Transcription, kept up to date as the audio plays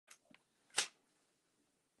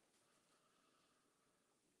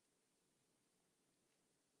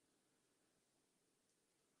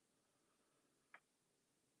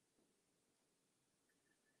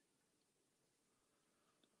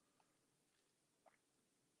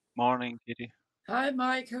Morning, Katy. Hi,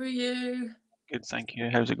 Mike. How are you? Good, thank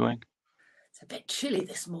you. How's it going? It's a bit chilly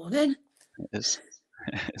this morning. It is.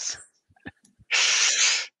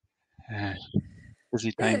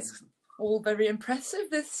 Busy time. It's all very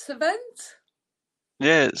impressive, this event.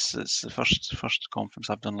 Yeah, it's the first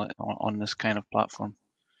conference I've done on this kind of platform.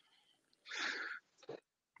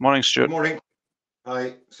 Morning, Stuart. Good morning.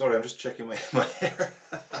 Hi. Sorry, I'm just checking my hair.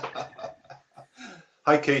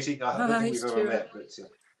 Hi, Katy. I don't think we've ever met, but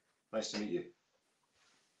nice to meet you.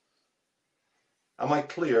 Am I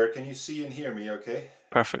clear? Can you see and hear me okay?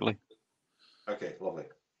 Perfectly. Okay, lovely.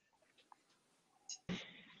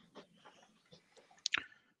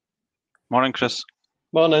 Morning, Chris.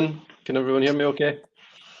 Morning. Can everyone hear me okay?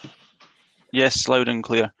 Yes, loud and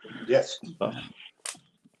clear. Yes.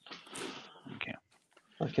 Okay.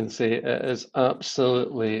 I can say it is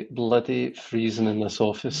absolutely bloody freezing in this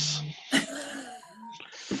office.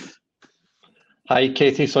 Hi,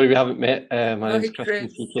 Katy. Sorry we haven't met. My name's Chris from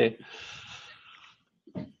Teekay.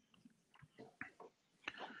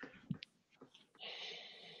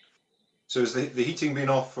 So has the heating been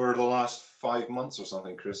off for the last 5 months or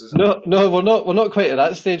something, Chris? Is it? No, we're not quite at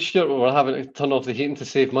that stage, Stuart, where we're having to turn off the heating to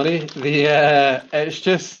save money. It's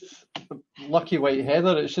just lucky white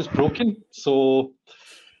heather. It's just broken. So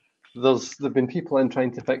there've been people in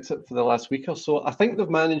trying to fix it for the last week or so. I think they've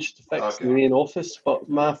managed to fix the main office, but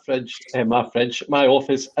my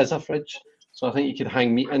office is a fridge, so I think you could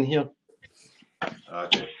hang meat in here.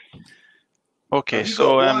 Okay. Okay,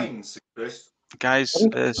 so blinds, Chris? Guys,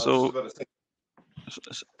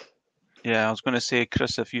 yeah, I was going to say,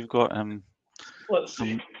 Chris, if you've got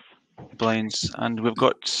some blinds, and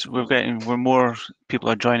we're more people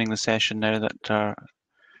are joining the session now that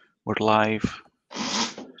we're live.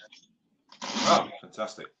 Oh,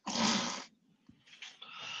 fantastic.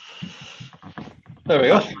 There we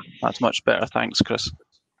go. That's much better. Thanks, Chris.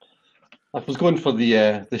 I was going for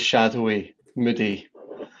the shadowy, moody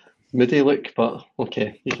look, but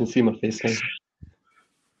okay, you can see my face now.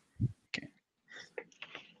 Okay.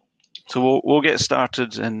 So we'll get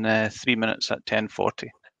started in 3 minutes at 10:40.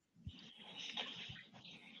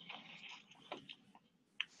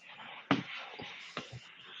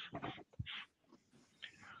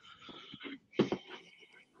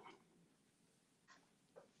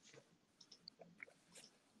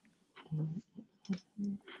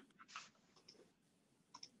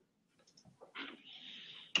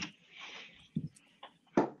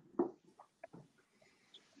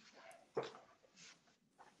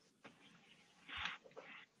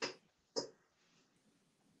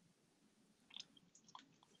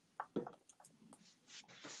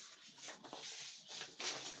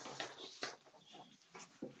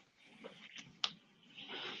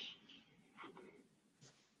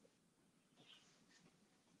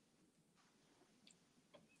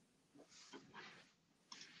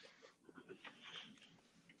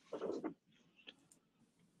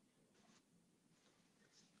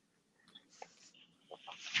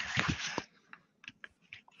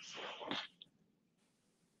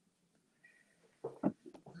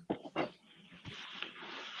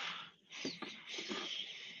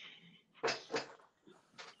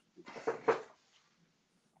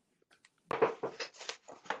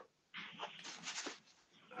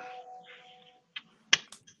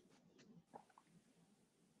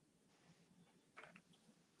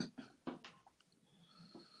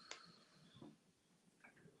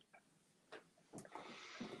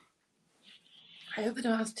 I hope I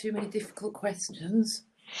don't ask too many difficult questions.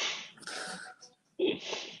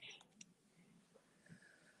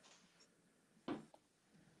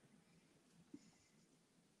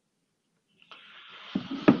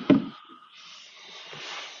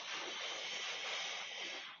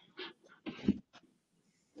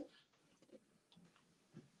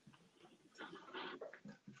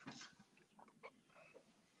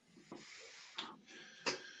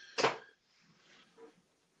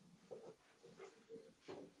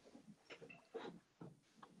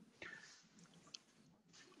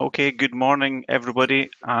 Okay, good morning, everybody,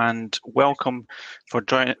 and welcome for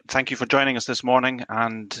thank you for joining us this morning.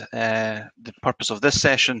 And the purpose of this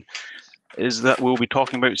session is that we'll be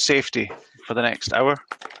talking about safety for the next hour.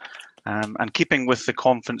 And keeping with the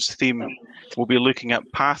conference theme, we'll be looking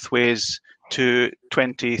at pathways to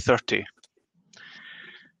 2030.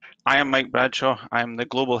 I am Mike Bradshaw. I'm the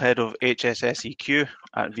Global Head of HSSEQ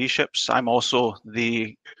at V-Ships. I'm also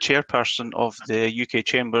the Chairperson of the UK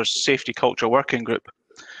Chamber's Safety Culture Working Group.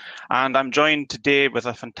 And I'm joined today with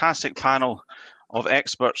a fantastic panel of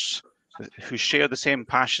experts who share the same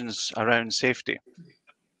passions around safety.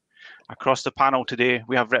 Across the panel today,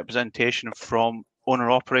 we have representation from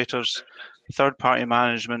owner-operators, third-party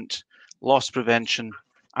management, loss prevention,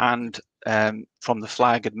 and from the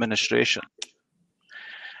flag administration.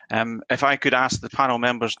 If I could ask the panel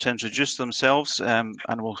members to introduce themselves, and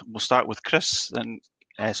we'll start with Chris, then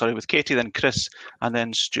with Katy, then Chris, and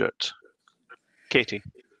then Stuart. Katy.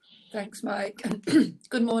 Thanks, Mike.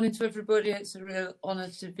 Good morning to everybody. It's a real honour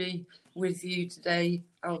to be with you today,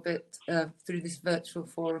 albeit through this virtual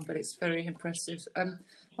forum, but it's very impressive.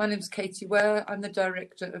 My name is Katy Ware. I'm the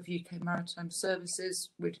Director of UK Maritime Services,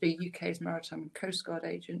 which is the UK's Maritime and Coast Guard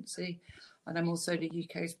Agency, and I'm also the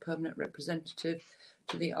UK's permanent representative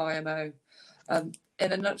to the IMO.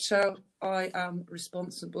 In a nutshell, I am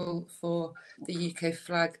responsible for the UK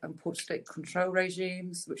flag and port state control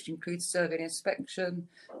regimes, which include survey and inspection,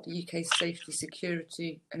 the UK safety,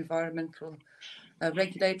 security, environmental,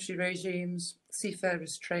 regulatory regimes,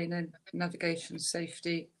 seafarers training, navigation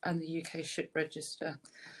safety, and the UK ship register.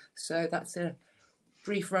 So that's a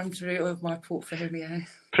brief run through of my portfolio.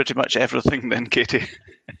 Pretty much everything then, Katy.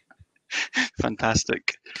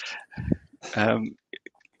 Fantastic.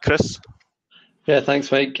 Chris? Yeah,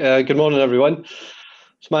 thanks, Mike. Good morning, everyone.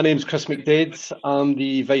 So my name's Chris McDade. I'm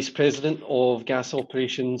the Vice President of Gas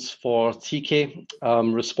Operations for Teekay.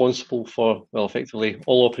 I'm responsible for, well, effectively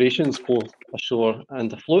all operations, both ashore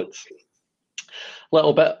and afloat. A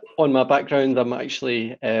little bit on my background. I'm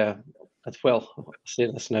actually, well, I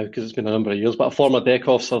say this now because it's been a number of years, but a former deck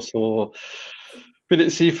officer, so been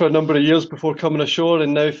at sea for a number of years before coming ashore,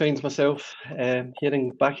 and now find myself here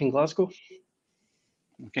back in Glasgow.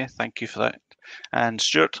 Okay, thank you for that. And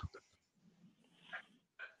Stuart?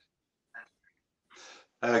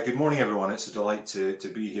 Good morning, everyone. It's a delight to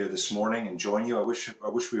be here this morning and join you. I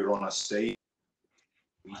wish we were on a stage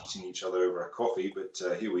meeting each other over a coffee,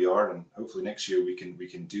 but here we are, and hopefully next year we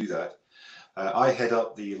can do that. I head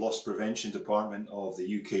up the loss prevention department of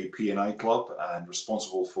the UK P&I Club and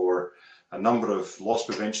responsible for a number of loss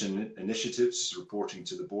prevention initiatives, reporting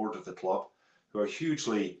to the board of the club, who are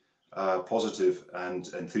hugely positive and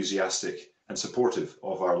enthusiastic and supportive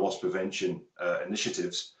of our loss prevention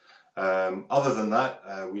initiatives. Other than that,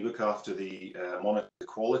 we look after the monitor the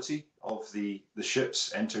quality of the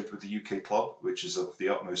ships entered with the UK club, which is of the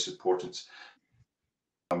utmost importance.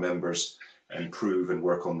 Our members improve and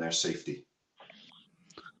work on their safety.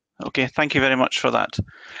 Okay, thank you very much for that.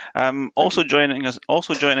 Also joining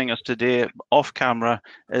us today off camera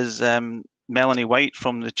is Melanie White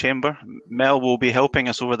from the Chamber. Mel will be helping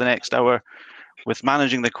us over the next hour with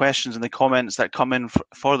managing the questions and the comments that come in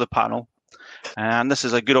for the panel. And this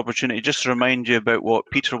is a good opportunity just to remind you about what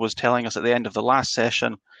Peter was telling us at the end of the last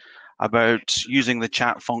session about using the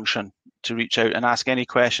chat function to reach out and ask any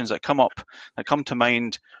questions that come to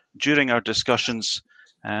mind during our discussions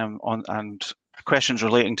and questions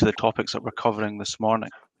relating to the topics that we're covering this morning.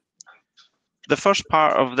 The first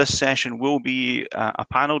part of this session will be a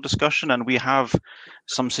panel discussion, and we have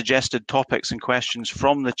some suggested topics and questions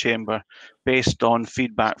from the Chamber based on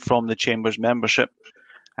feedback from the Chamber's membership.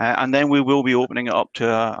 And then we will be opening it up to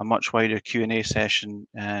a much wider Q&A session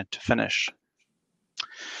to finish.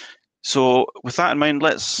 So with that in mind,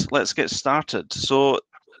 let's get started. So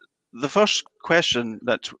the first question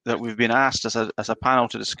that we've been asked as a panel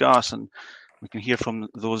to discuss, and we can hear from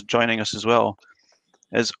those joining us as well,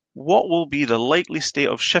 is what will be the likely state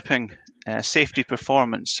of shipping safety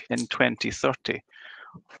performance in 2030?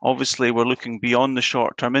 Obviously, we're looking beyond the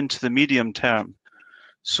short term into the medium term.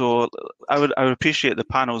 So I would appreciate the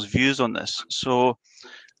panel's views on this. So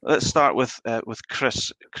let's start with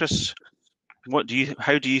Chris. Chris,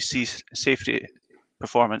 how do you see safety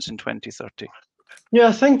performance in 2030? Yeah,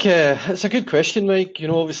 I think it's a good question, Mike. You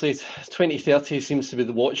know, obviously 2030 seems to be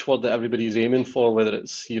the watchword that everybody's aiming for, whether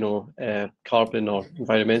it's, carbon or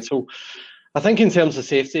environmental. I think in terms of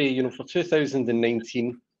safety, for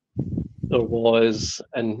 2019, there was,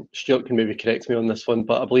 and Stuart can maybe correct me on this one,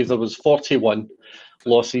 but I believe there was 41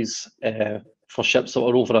 losses for ships that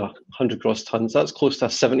were over 100 gross tons. That's close to a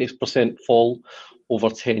 70% fall over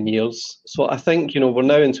 10 years. So I think, we're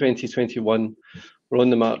now in 2021. We're on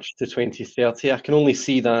the march to 2030. I can only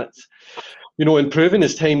see that, improving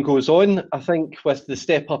as time goes on. I think with the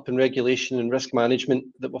step up in regulation and risk management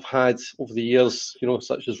that we've had over the years,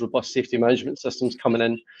 such as robust safety management systems coming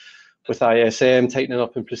in with ISM, tightening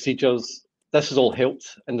up in procedures, this has all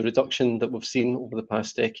helped in the reduction that we've seen over the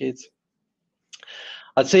past decades.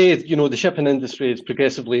 I'd say, the shipping industry has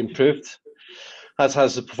progressively improved, as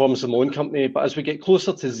has the performance of my own company. But as we get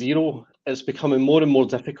closer to zero, it's becoming more and more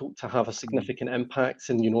difficult to have a significant impact.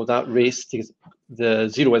 And, that race to the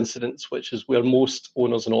zero incidents, which is where most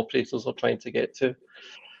owners and operators are trying to get to.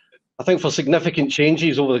 I think for significant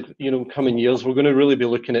changes over the coming years, we're going to really be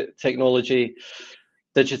looking at technology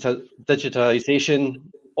digitization,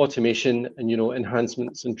 automation, and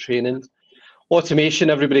enhancements and training. Automation,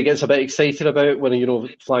 everybody gets a bit excited about when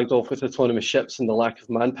flagged off with autonomous ships and the lack of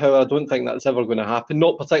manpower. I don't think that's ever going to happen,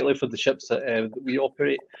 not particularly for the ships that we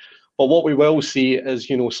operate. But what we will see is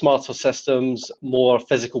smarter systems, more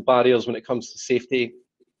physical barriers when it comes to safety,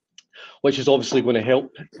 which is obviously going to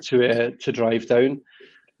help to drive down.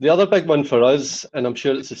 The other big one for us, and I'm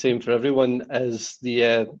sure it's the same for everyone, is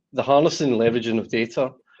the harnessing and leveraging of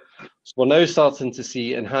data. So we're now starting to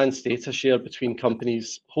see enhanced data shared between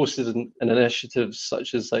companies, hosted in initiatives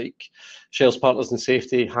such as like Shell's Partners in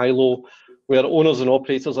Safety, HILO, where owners and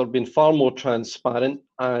operators are being far more transparent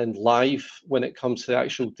and live when it comes to the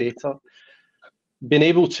actual data. Being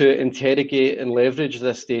able to interrogate and leverage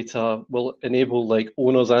this data will enable like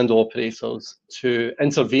owners and operators to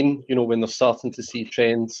intervene, when they're starting to see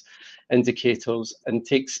trends, indicators, and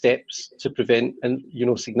take steps to prevent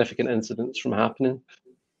significant incidents from happening.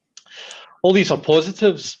 All these are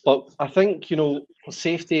positives, but I think,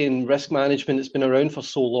 safety and risk management has been around for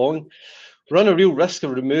so long. We run a real risk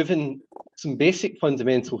of removing some basic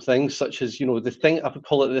fundamental things, such as, I would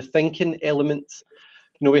call it the thinking element.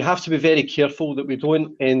 We have to be very careful that we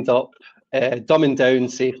don't end up dumbing down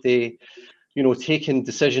safety, taking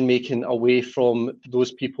decision-making away from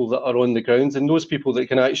those people that are on the ground and those people that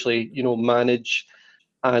can actually, manage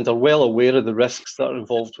and are well aware of the risks that are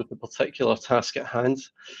involved with the particular task at hand.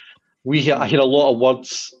 I hear a lot of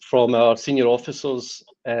words from our senior officers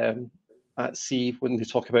at sea when they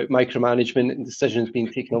talk about micromanagement and decisions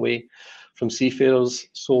being taken away from seafarers.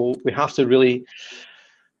 So we have to really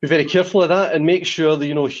be very careful of that and make sure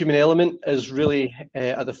the human element is really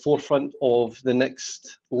at the forefront of the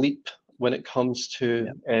next leap when it comes to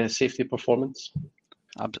safety performance.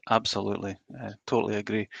 Absolutely, totally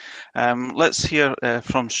agree. Let's hear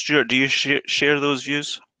from Stuart. Do you share those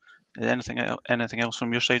views? Anything else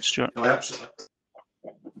from your side, Stuart? No,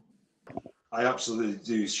 I absolutely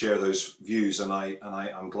do share those views, and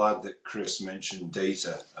I'm glad that Chris mentioned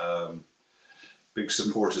data. Big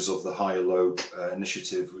supporters of the high-low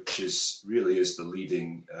initiative, which really is the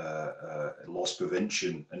leading loss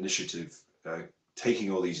prevention initiative,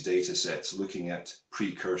 taking all these data sets, looking at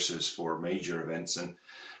precursors for major events, and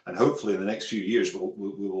hopefully in the next few years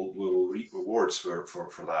we'll reap rewards for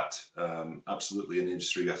that. Absolutely, in the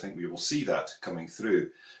industry, I think we will see that coming through,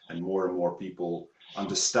 and more people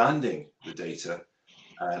understanding the data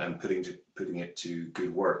and putting it to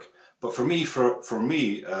good work. But for me,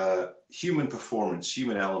 human performance,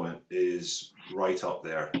 human element is right up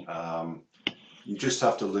there. You just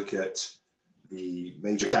have to look at the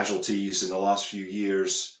major casualties in the last few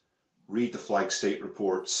years, read the flag state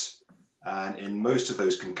reports, and in most of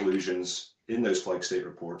those conclusions in those flag state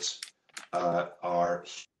reports are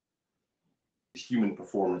human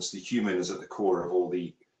performance. The human is at the core of all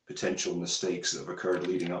the potential mistakes that have occurred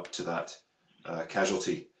leading up to that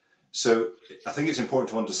casualty. So I think it's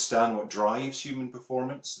important to understand what drives human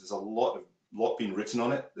performance. There's a lot being written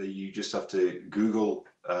on it. That you just have to Google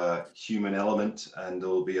human element, and there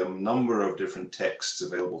will be a number of different texts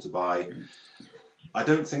available to buy. I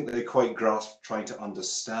don't think they quite grasp trying to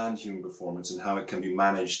understand human performance and how it can be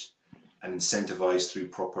managed and incentivized through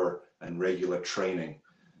proper and regular training.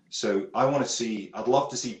 So I'd love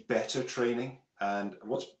to see better training. And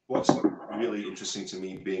what's really interesting to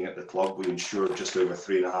me, being at the club, we insure just over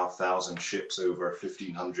 3,500 ships over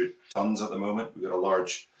 1,500 tons at the moment. We've got a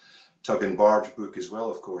large tug and barge book as well,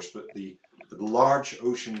 of course, but the large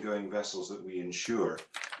ocean-going vessels that we insure,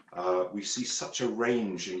 we see such a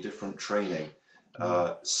range in different training.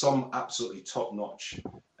 Some absolutely top-notch,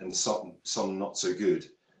 and some not so good.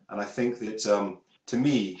 And I think that to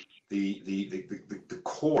me, the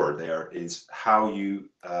core there is how you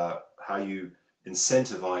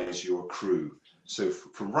incentivize your crew. So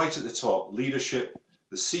from right at the top, leadership,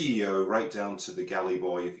 the CEO, right down to the galley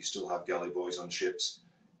boy, if you still have galley boys on ships,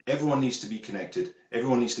 everyone needs to be connected.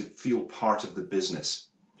 Everyone needs to feel part of the business.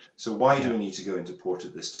 So why do we need to go into port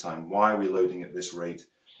at this time? Why are we loading at this rate?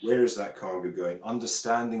 Where is that cargo going?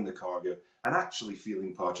 Understanding the cargo and actually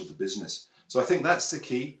feeling part of the business. So I think that's the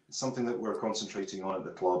key. It's something that we're concentrating on at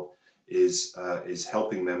the club, is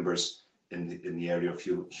helping members in the area of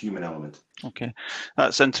human element. Okay,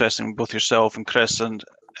 that's interesting. Both yourself and Chris and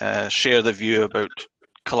share the view about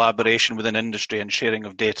collaboration within industry and sharing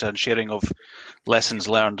of data and sharing of lessons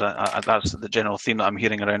learned. That's the general theme that I'm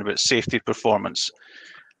hearing around about safety performance.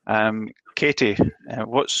 Katy,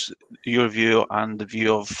 what's your view and the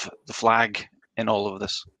view of the flag in all of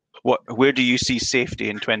this? Where do you see safety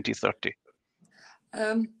in 2030?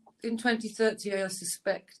 In 2030, I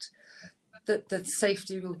suspect that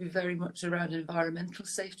safety will be very much around environmental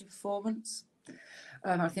safety performance.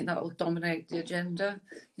 I think that will dominate the agenda.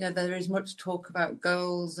 You know, there is much talk about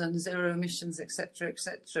goals and zero emissions, etc.,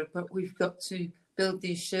 but we've got to build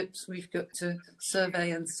these ships, we've got to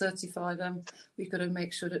survey and certify them, we've got to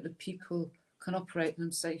make sure that the people can operate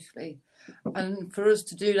them safely. And for us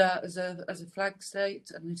to do that as a flag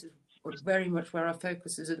state, and this is very much where our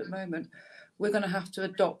focus is at the moment, we're going to have to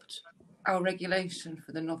adopt our regulation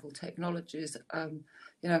for the novel technologies. You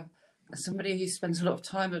know, as somebody who spends a lot of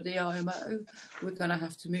time at the IMO, we're going to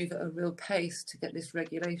have to move at a real pace to get this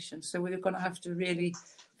regulation. So we're going to have to really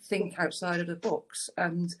think outside of the box.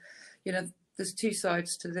 And, you know, there's two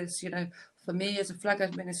sides to this. You know, for me as a flag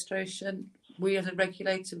administration, we as a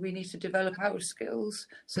regulator, we need to develop our skills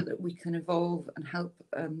so that we can evolve and help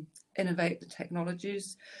innovate the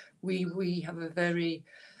technologies. We have a very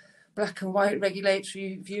black and white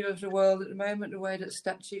regulatory view of the world at the moment, the way that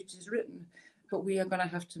statute is written. But we are going to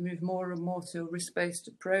have to move more and more to a risk-based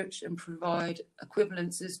approach and provide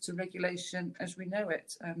equivalences to regulation as we know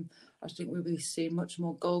it. I think we'll be seeing much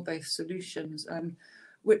more goal-based solutions,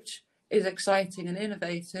 which is exciting and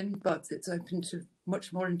innovating, but it's open to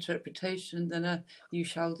much more interpretation than a "you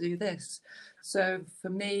shall do this." So for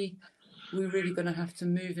me, we're really going to have to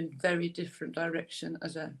move in very different direction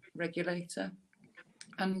as a regulator.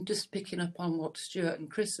 And just picking up on what Stuart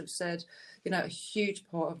and Chris have said, you know, a huge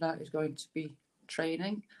part of that is going to be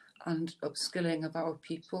training and upskilling of our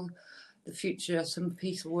people. The future, some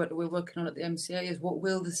piece of work that we're working on at the MCA is what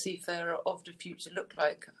will the seafarer of the future look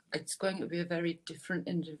like? It's going to be a very different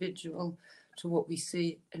individual to what we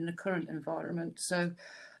see in the current environment. So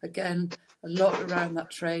again, a lot around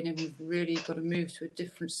that training. We've really got to move to a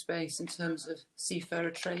different space in terms of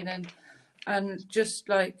seafarer training. And just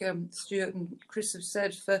like Stuart and Chris have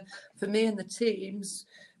said, for me and the teams,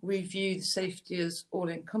 we view the safety as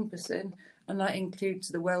all-encompassing, and that includes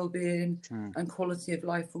the well-being and quality of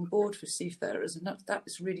life on board for seafarers, and that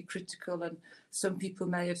is really critical. And some people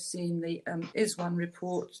may have seen the ISWAN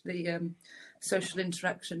report, the Social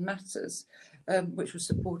Interaction Matters, which was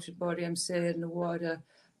supported by the MCA and the wider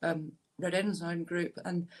Red Ensign group,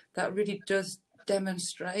 and that really does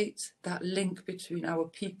demonstrate that link between our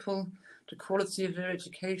people, the quality of their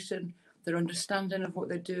education, their understanding of what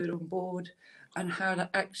they're doing on board, and how that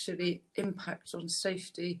actually impacts on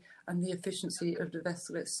safety and the efficiency of the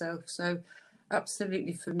vessel itself. So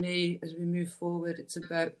absolutely, for me, as we move forward, it's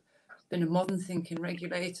about being a modern thinking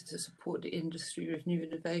regulator to support the industry with new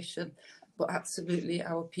innovation, but absolutely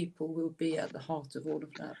our people will be at the heart of all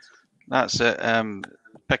of that. That's it.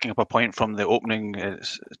 Picking up a point from the opening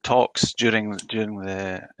talks during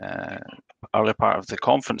the early part of the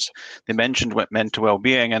conference, they mentioned what mental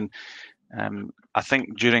well-being, and I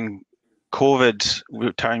think during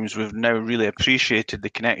COVID times we've now really appreciated the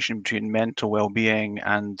connection between mental well-being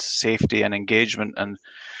and safety and engagement and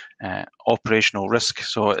operational risk.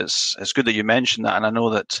 So it's good that you mentioned that, and I know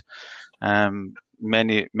that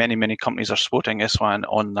many companies are supporting ISWAN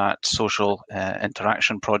on that social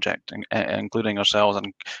interaction project, including ourselves,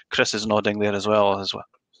 and Chris is nodding there as well.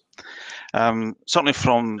 Certainly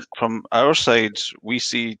from our side, we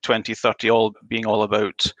see 2030 being all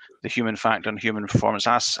about the human factor and human performance,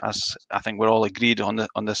 as I think we're all agreed on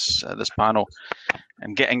this panel,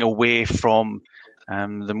 and getting away from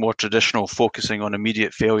the more traditional focusing on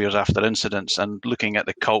immediate failures after incidents and looking at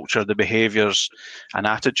the culture, the behaviours and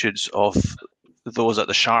attitudes of those at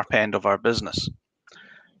the sharp end of our business.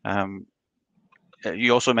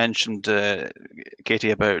 You also mentioned,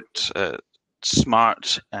 Katy, about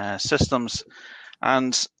smart systems,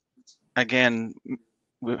 and again,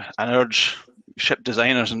 I urge ship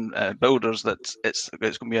designers and builders that it's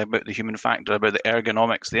going to be about the human factor, about the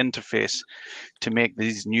ergonomics, the interface, to make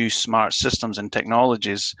these new smart systems and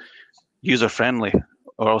technologies user-friendly,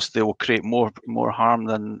 or else they will create more harm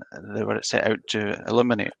than they were set out to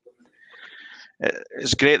eliminate.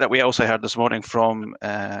 It's great that we also heard this morning from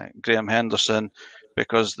Graham Henderson,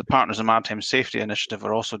 because the Partners in Maritime Safety Initiative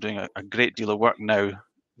are also doing a great deal of work now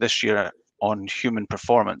this year on human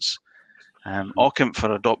performance. OCIMP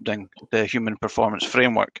for adopting the human performance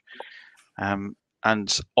framework.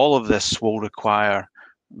 And all of this will require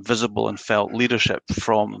visible and felt leadership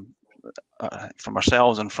from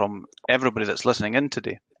ourselves and from everybody that's listening in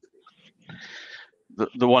today.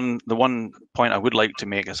 The one point I would like to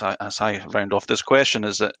make as I round off this question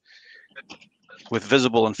is that, with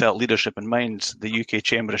visible and felt leadership in mind, the UK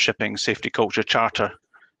Chamber of Shipping Safety Culture Charter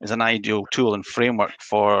is an ideal tool and framework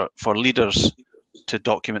for leaders to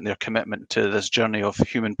document their commitment to this journey of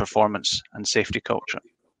human performance and safety culture.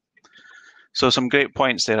 So some great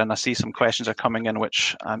points there, and I see some questions are coming in,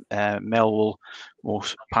 which Mel will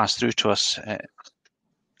pass through to us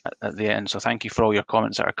at the end. So thank you for all your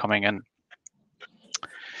comments that are coming in.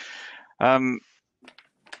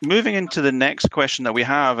 Moving into the next question that we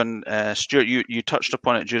have, and Stuart, you touched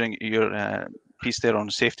upon it during your piece there on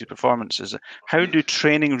safety performance, is how do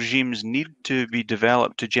training regimes need to be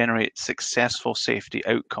developed to generate successful safety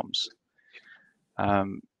outcomes?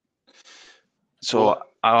 So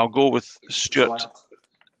I'll go with Stuart.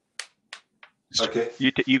 Okay.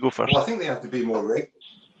 You go first. Well, I think they have to be more regular.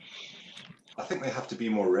 I think they have to be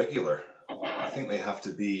more regular. I think they have to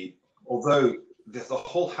be, although the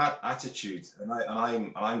whole attitude, and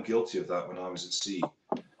I'm guilty of that when I was at sea.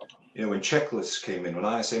 You know, when checklists came in, when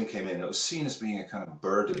ISM came in, it was seen as being a kind of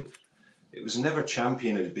burden. It was never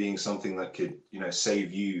championed as being something that could, you know,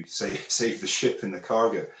 save the ship and the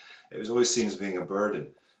cargo. It was always seen as being a burden.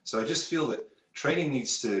 So I just feel that training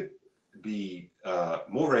needs to be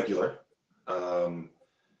more regular,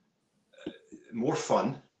 more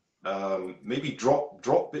fun. Maybe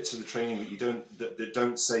drop bits of the training that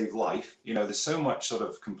don't save life. You know, there's so much sort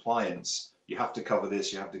of compliance. You have to cover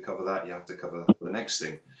this, you have to cover that, you have to cover the next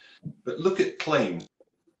thing. But look at claims,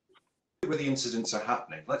 where the incidents are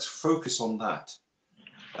happening. Let's focus on that.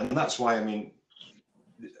 And that's why, I mean,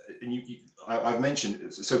 I've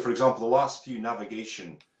mentioned, so for example, the last few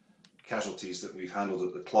navigation casualties that we've handled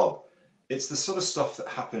at the club, it's the sort of stuff that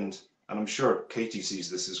happened, and I'm sure Katy sees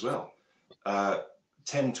this as well,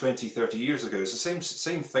 10, 20, 30 years ago. It's the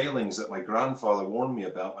same failings that my grandfather warned me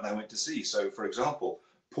about when I went to sea. So for example,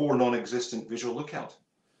 poor non-existent visual lookout,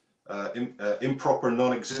 improper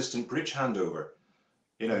non-existent bridge handover.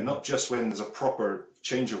 You know, not just when there's a proper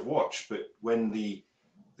change of watch, but when the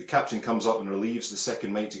captain comes up and relieves the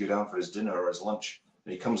second mate to go down for his dinner or his lunch,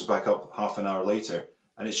 and he comes back up half an hour later,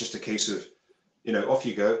 and it's just a case of, you know, off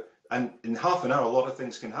you go. And in half an hour, a lot of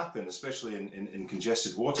things can happen, especially in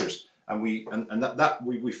congested waters. And we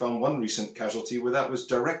found one recent casualty where that was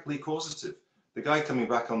directly causative. The guy coming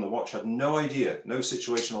back on the watch had no idea, no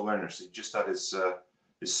situational awareness. He just had his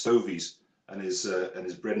stovies and his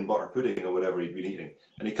bread and butter pudding or whatever he'd been eating.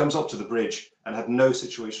 And he comes up to the bridge and had no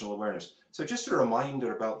situational awareness. So just a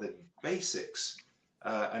reminder about the basics,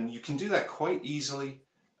 and you can do that quite easily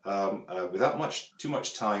without too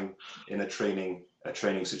much time in a training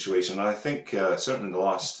situation. And I think certainly in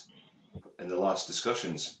the last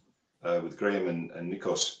discussions with Graham and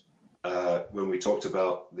Nikos, when we talked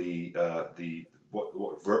about what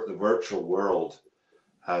the virtual world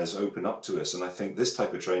has opened up to us, and I think this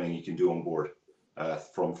type of training you can do on board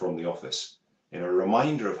from the office. You know, a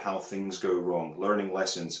reminder of how things go wrong, learning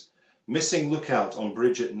lessons, missing lookout on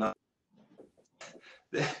bridge at night.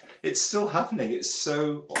 It's still happening. It's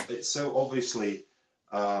so obviously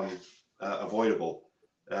avoidable.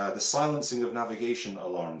 The silencing of navigation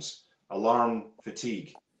alarms, alarm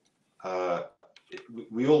fatigue.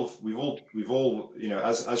 We've all, you know,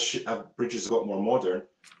 as bridges have got more modern,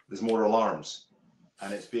 there's more alarms,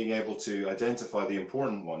 and it's being able to identify the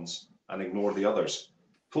important ones and ignore the others.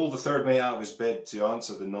 Pull the third mate out of his bed to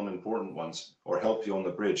answer the non-important ones or help you on the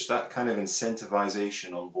bridge. That kind of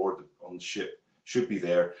incentivization on board on the ship should be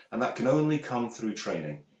there, and that can only come through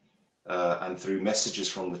training and through messages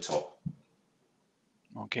from the top.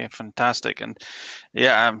 Okay, fantastic. And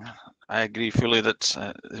yeah, I agree fully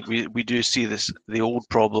that we do see the old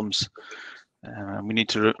problems. We need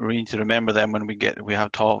to remember them when we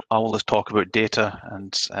have all this talk about data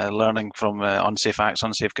and learning from unsafe acts,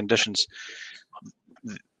 unsafe conditions.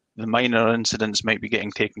 The minor incidents might be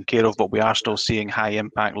getting taken care of, but we are still seeing high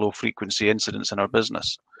impact, low frequency incidents in our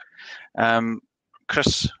business.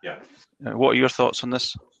 Chris, yeah, what are your thoughts on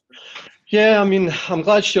this? Yeah, I mean, I'm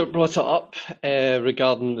glad Stuart brought it up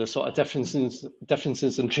regarding the sort of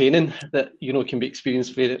differences in training that, you know, can be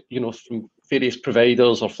experienced, you know, from various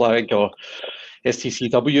providers or Flag or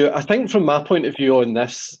STCW. I think from my point of view on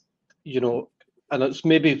this, you know, and it's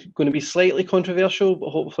maybe going to be slightly controversial, but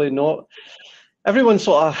hopefully not. Everyone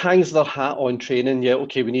sort of hangs their hat on training. Yeah,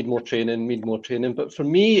 okay, we need more training. But for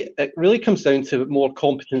me, it really comes down to more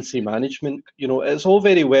competency management. You know, it's all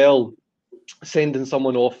very well sending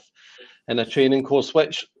someone off in a training course,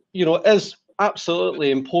 which, you know, is absolutely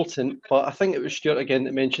important. But I think it was Stuart again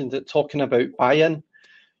that mentioned it, talking about buy-in.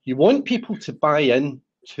 You want people to buy in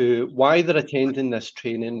to why they're attending this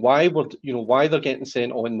training, why they're getting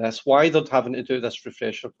sent on this, why they're having to do this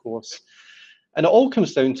refresher course. And it all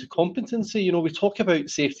comes down to competency. You know, we talk about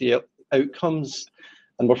safety outcomes,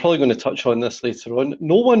 and we're probably going to touch on this later on.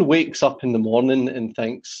 No one wakes up in the morning and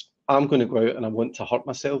thinks, I'm going to go out and I want to hurt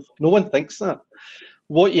myself. No one thinks that.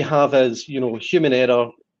 What you have is, you know, human error.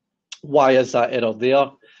 Why is that error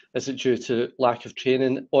there? Is it due to lack of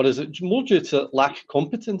training, or is it more due to lack of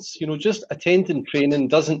competence? You know, just attending training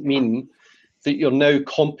doesn't mean that you're now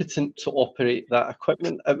competent to operate that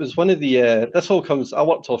equipment. It was one of the, this all comes, I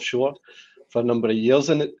worked offshore for a number of years,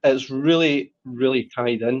 and it's really, really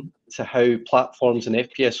tied in to how platforms and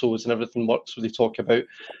FPSOs and everything works when they talk about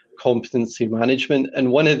competency management.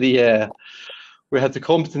 And one of the, we had the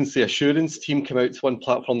competency assurance team come out to one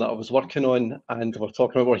platform that I was working on, and we're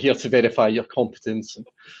talking about, we're here to verify your competence and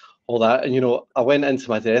all that. And, you know, I went into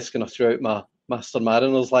my desk and I threw out my Master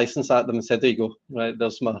Mariner's license at them and said, there you go, right,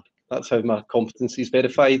 that's how my competency is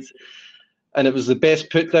verified. And it was the best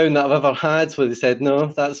put down that I've ever had, where they said, no,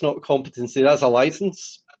 that's not competency, that's a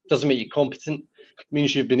license. Doesn't make you competent. It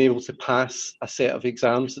means you've been able to pass a set of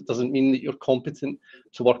exams. It doesn't mean that you're competent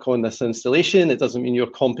to work on this installation. It doesn't mean you're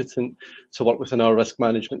competent to work within our risk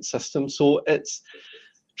management system. So it's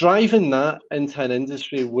driving that into an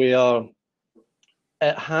industry where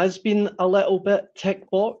it has been a little bit tick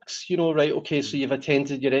box, you know, right, okay, so you've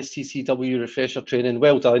attended your STCW refresher training,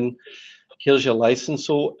 well done, here's your license.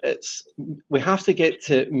 So we have to get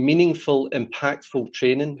to meaningful, impactful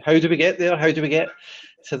training. How do we get there? How do we get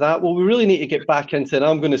to that? Well, we really need to get back into, and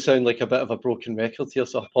I'm going to sound like a bit of a broken record here,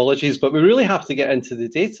 so apologies, but we really have to get into the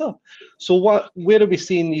data. So where are we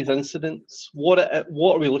seeing these incidents? What are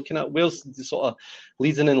we looking at? Where's the sort of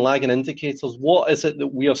leading and lagging indicators? What is it that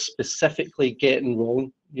we are specifically getting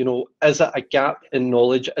wrong? You know, is it a gap in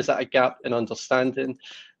knowledge? Is it a gap in understanding?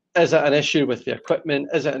 Is it an issue with the equipment?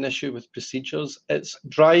 Is it an issue with procedures? It's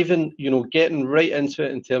driving, you know, getting right into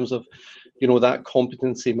it in terms of, you know, that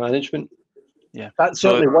competency management. Yeah, that's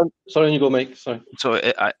certainly one. Sorry, you go, Mike. Sorry. So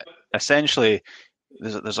essentially,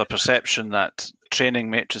 there's a perception that training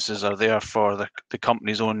matrices are there for the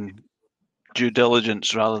company's own due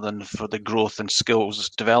diligence rather than for the growth and skills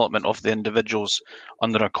development of the individuals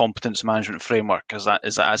under a competence management framework. Is that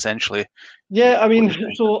essentially? Yeah, I mean,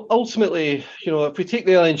 so ultimately, you know, if we take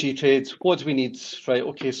the LNG trades, what do we need? Right,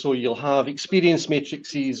 okay, so you'll have experience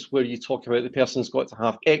matrices where you talk about the person's got to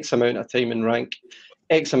have X amount of time in rank,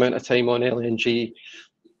 X amount of time on LNG.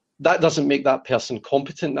 That doesn't make that person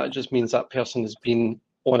competent. That just means that person has been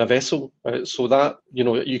on a vessel, right? So that, you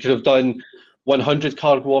know, you could have done 100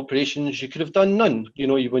 cargo operations, you could have done none, you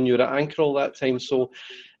know, when you were at anchor all that time. So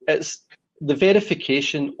it's the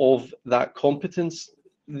verification of that competence.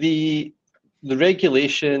 The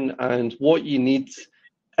regulation and what you need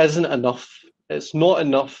isn't enough. It's not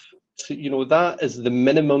enough to, you know, that is the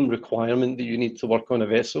minimum requirement that you need to work on a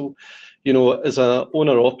vessel. You know, as an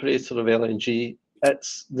owner operator of LNG,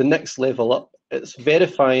 it's the next level up. It's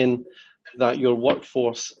verifying that your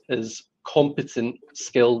workforce is competent,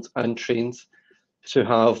 skilled, and trained to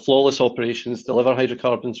have flawless operations, deliver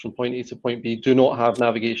hydrocarbons from point A to point B, do not have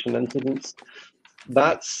navigation incidents.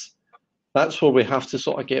 That's where we have to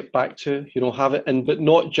sort of get back to, you know, have it in, but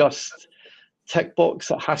not just tick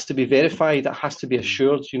box. It has to be verified, it has to be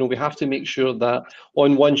assured. You know, we have to make sure that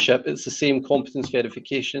on one ship it's the same competence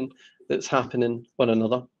verification that's happening on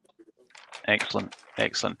another. Excellent,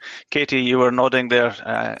 excellent. Katy, you were nodding there.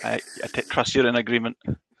 I trust you're in agreement.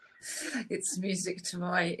 It's music to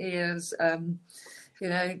my ears. You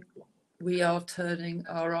know, we are turning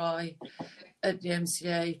our eye at the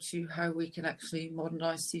MCA to how we can actually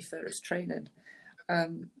modernise seafarers training.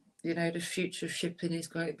 You know, the future of shipping is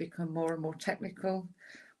going to become more and more technical.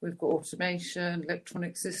 We've got automation,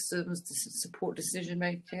 electronic systems to support decision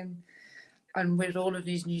making. And with all of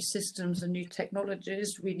these new systems and new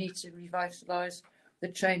technologies, we need to revitalise the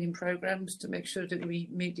training programmes to make sure that we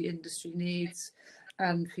meet the industry needs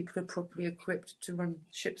and people are properly equipped to run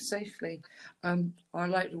ships safely. I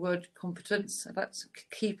like the word competence. That's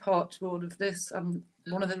a key part to all of this.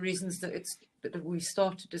 One of the reasons that we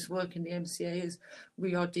started this work in the MCA is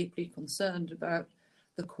we are deeply concerned about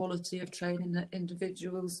the quality of training that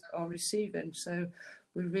individuals are receiving. So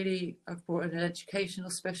we really have brought in an educational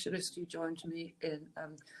specialist who joined me in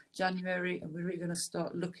January, and we're really going to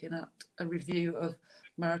start looking at a review of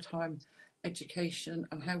maritime education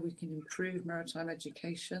and how we can improve maritime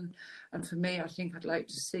education. And for me, I think I'd like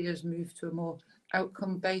to see us move to a more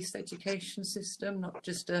outcome-based education system, not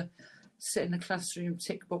just a sit in a classroom,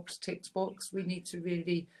 tick box. We need to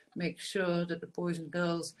really make sure that the boys and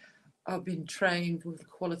girls are being trained with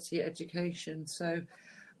quality education. So,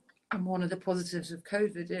 and one of the positives of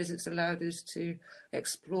COVID is it's allowed us to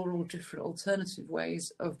explore all different alternative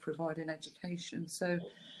ways of providing education. So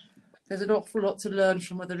there's an awful lot to learn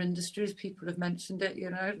from other industries. People have mentioned it, you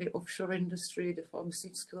know, the offshore industry, the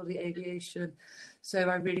pharmaceutical, the aviation. So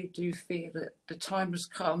I really do feel that the time has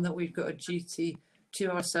come that we've got a duty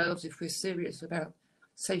to ourselves. If we're serious about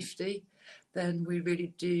safety, then we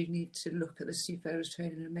really do need to look at the seafarers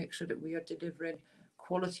training and make sure that we are delivering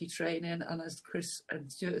quality training. And as Chris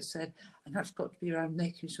and Stuart said, and that's got to be around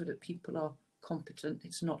making sure that people are competent.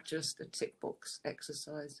 It's not just a tick box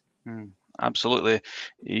exercise. Absolutely.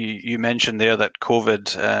 You mentioned there that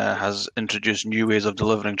COVID has introduced new ways of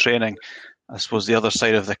delivering training. I suppose the other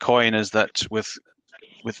side of the coin is that with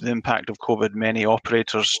the impact of COVID, many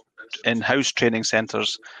operators in-house training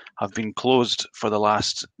centres have been closed for the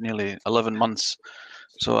last nearly 11 months.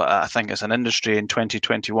 So I think as an industry in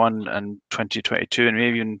 2021 and 2022 and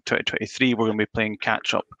maybe in 2023, we're going to be playing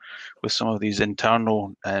catch up with some of these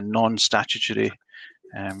internal non-statutory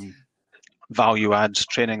value adds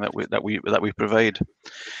training that we provide.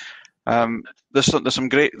 There's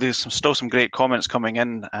still some great comments coming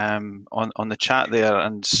in on the chat there,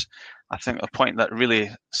 and I think a point that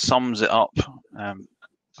really sums it up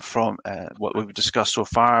from what we've discussed so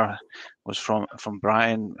far was from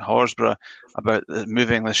Brian Horsburgh about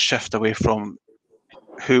moving this shift away from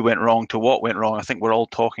who went wrong to what went wrong. I think we're all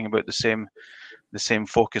talking about the same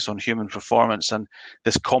focus on human performance and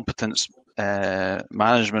this competence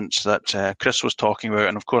management that Chris was talking about.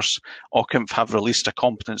 And of course, OCIMF have released a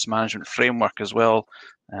competence management framework as well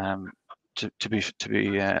to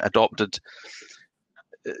be adopted.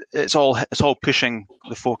 It's all pushing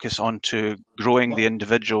the focus onto growing the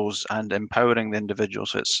individuals and empowering the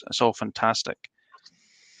individuals. So it's all fantastic.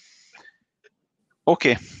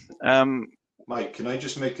 Okay. Mike, can I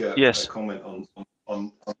just make a comment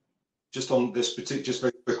on this particular, just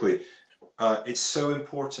very quickly? It's so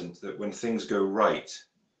important that when things go right,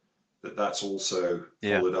 that's also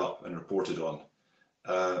followed up and reported on.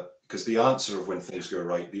 Because the answer of when things go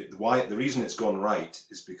right, the reason it's gone right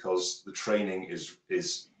is because the training is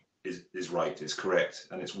right, is correct,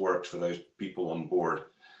 and it's worked for those people on board.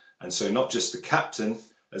 And so not just the captain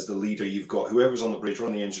as the leader, you've got whoever's on the bridge or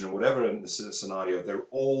on the engine or whatever in the scenario, they're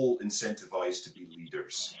all incentivized to be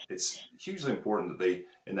leaders. It's hugely important that they,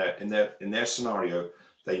 in their scenario,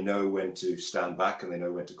 they know when to stand back and they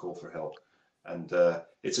know when to call for help. And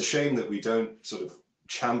it's a shame that we don't sort of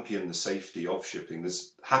champion the safety of shipping.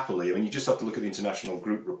 There's happily, I mean, you just have to look at the international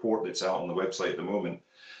group report that's out on the website at the moment.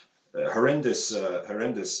 Horrendous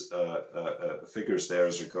figures there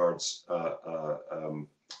as regards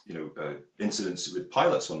incidents with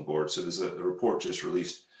pilots on board. So there's a report just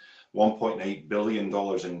released, $1.8 billion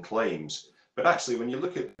in claims. But actually, when you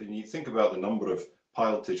look at and you think about the number of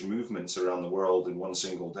pilotage movements around the world in one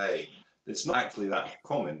single day, it's not actually that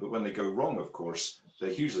common. But when they go wrong, of course, they're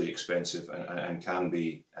hugely expensive and can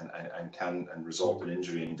result in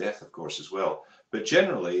injury and death, of course, as well. But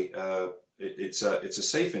generally, it's a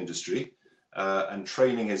safe industry, and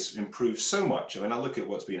training has improved so much. I mean, I look at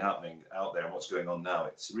what's been happening out there and what's going on now.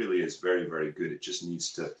 It really is very, very good. It just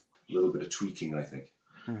needs a little bit of tweaking, I think.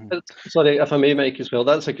 Mm-hmm. Sorry, if I may, Mike, as well.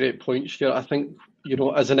 That's a great point, Stuart. I think,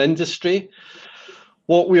 as an industry,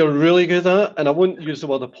 what we are really good at, and I won't use the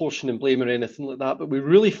word apportion and blame or anything like that, but we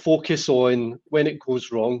really focus on when it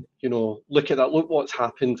goes wrong. Look at that, look what's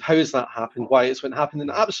happened, how's that happened, why it's went happening.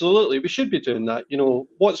 And absolutely, we should be doing that.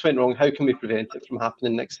 What's went wrong, how can we prevent it from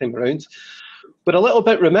happening next time around? We're a little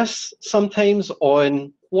bit remiss sometimes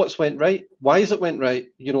on what's went right, why has it went right?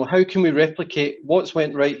 How can we replicate what's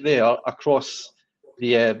went right there across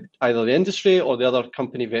the either the industry or the other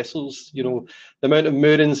company vessels? The amount of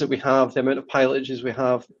moorings that we have, the amount of pilotages we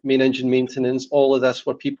have, main engine maintenance, all of this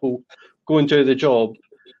where people go and do the job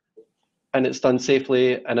and it's done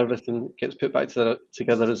safely and everything gets put back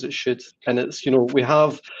together as it should. And it's, we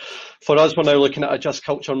have, for us, we're now looking at a just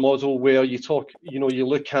culture model where you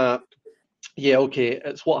look at,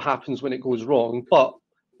 it's what happens when it goes wrong, but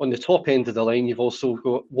on the top end of the line, you've also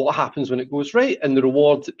got what happens when it goes right and the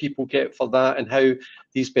reward that people get for that and how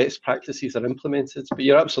these best practices are implemented. But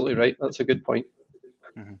you're absolutely right. That's a good point.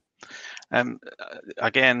 Mm-hmm.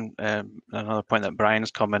 Again, another point that Brian's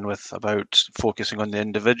come in with about focusing on the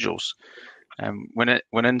individuals.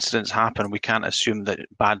 When incidents happen, we can't assume that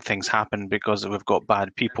bad things happen because we've got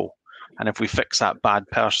bad people. And if we fix that bad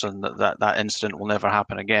person, that incident will never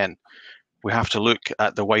happen again. We have to look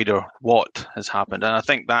at the wider what has happened. And I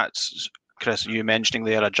think that's, Chris, you mentioning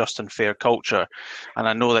there a just and fair culture. And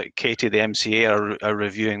I know that Katy, the MCA, are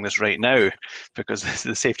reviewing this right now because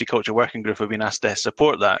the Safety Culture Working Group have been asked to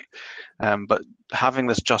support that. But having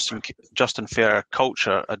this just and fair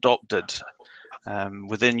culture adopted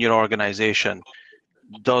within your organisation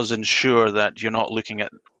does ensure that you're not looking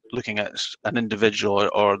at an individual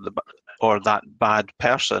or that bad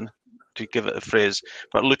person, to give it a phrase,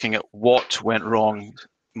 but looking at what went wrong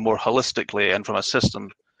more holistically and from a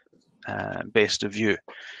system-based view.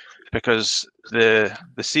 Because the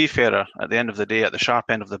seafarer, at the end of the day, at the sharp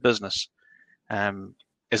end of the business,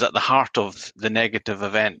 is at the heart of the negative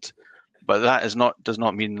event. but that does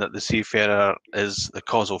not mean that the seafarer is the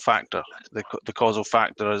causal factor. The causal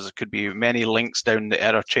factor is, it could be many links down the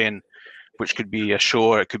error chain, which could be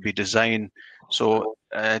ashore, it could be design. So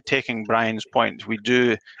taking Brian's point, we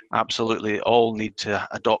do absolutely all need to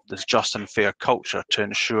adopt this just and fair culture to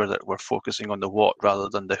ensure that we're focusing on the what rather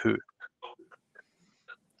than the who.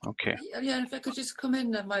 Okay. Yeah, if I could just come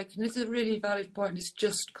in there, Mike, and it's a really valid point. It's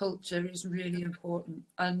just culture is really important,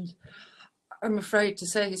 and I'm afraid to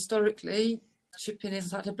say historically, shipping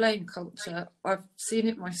has had a blame culture. I've seen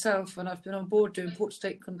it myself when I've been on board doing port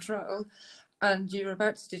state control, and you're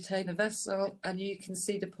about to detain a vessel and you can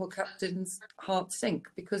see the poor captain's heart sink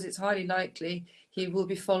because it's highly likely he will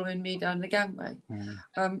be following me down the gangway.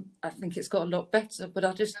 I think it's got a lot better, but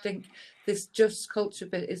I just think this just culture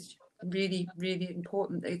bit is really, really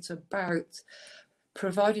important. It's about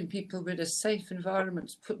providing people with a safe environment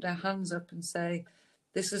to put their hands up and say,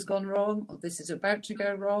 this has gone wrong, or this is about to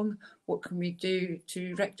go wrong. What can we do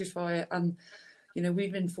to rectify it? And you know,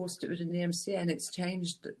 we've enforced it within the MCN. It's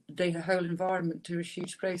changed the whole environment to a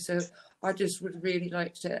huge place. So I just would really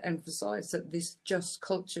like to emphasise that this just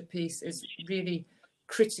culture piece is really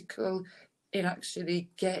critical in actually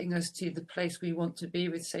getting us to the place we want to be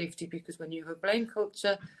with safety. Because when you have blame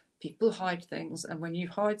culture, people hide things, and when you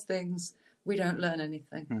hide things, we don't learn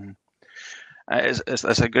anything.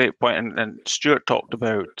 That's a great point, and Stuart talked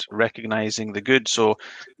about recognising the good. So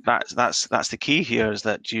that's the key here, is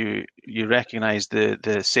that you recognise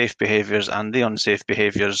the safe behaviours and the unsafe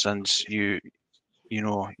behaviours, and you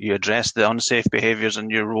address the unsafe behaviours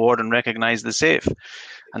and you reward and recognise the safe,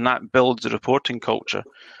 and that builds the reporting culture.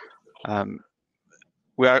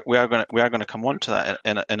 We are going to come on to that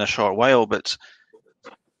in a short while, but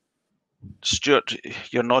Stuart,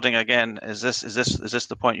 you're nodding again. Is this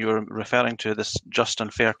the point you were referring to? This just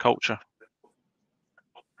and fair culture?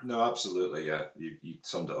 No, absolutely. Yeah, you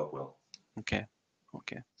summed it up well. Okay.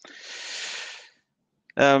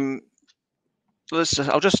 I'll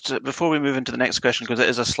just before we move into the next question, because it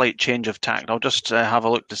is a slight change of tact, I'll just have a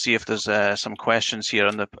look to see if there's some questions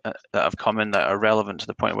here that have come in that are relevant to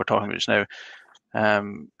the point we're talking about just now.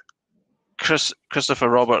 Christopher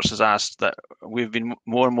Roberts has asked that we've been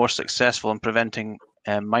more and more successful in preventing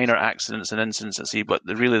minor accidents and incidents at sea, but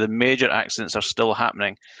really the major accidents are still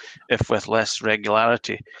happening, if with less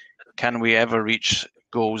regularity. Can we ever reach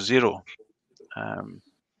goal zero?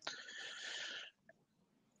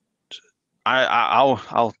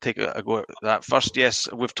 I'll take a go at that first.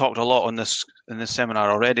 Yes, we've talked a lot in this seminar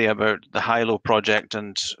already about the high-low project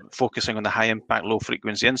and focusing on the high-impact,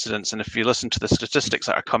 low-frequency incidents. And if you listen to the statistics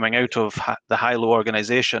that are coming out of the high-low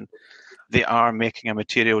organisation, they are making a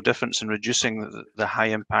material difference in reducing the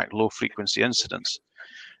high-impact, low-frequency incidents.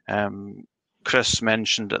 Chris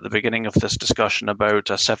mentioned at the beginning of this discussion about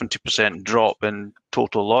a 70% drop in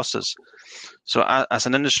total losses. So as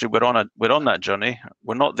an industry, we're on that journey.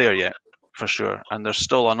 We're not there yet, for sure, and there's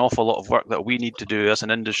still an awful lot of work that we need to do as an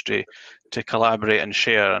industry to collaborate and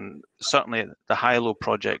share, and certainly the high-low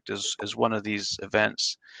project is one of these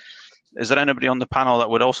events. Is there anybody on the panel that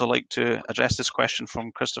would also like to address this question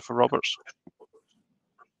from Christopher Roberts?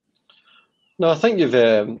 No, I think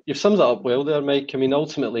you've summed it up well there, Mike. I mean,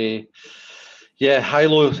 ultimately, yeah,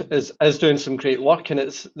 high-low is doing some great work, and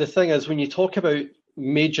the thing is, when you talk about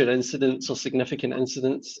major incidents or significant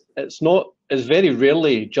incidents, it's very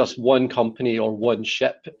rarely just one company or one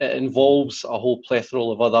ship. It involves a whole plethora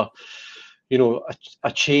of other,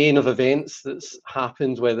 a chain of events that's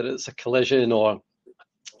happened, whether it's a collision or,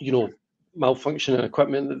 malfunction in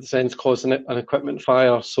equipment that then causing an equipment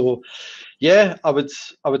fire. So, yeah, I would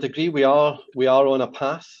agree. We are on a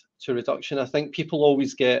path to reduction. I think people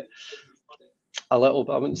always get a little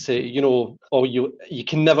bit, I wouldn't say, you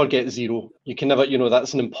can never get zero. You can never,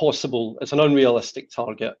 it's an unrealistic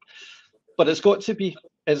target. But it's got to be,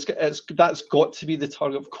 that's got to be the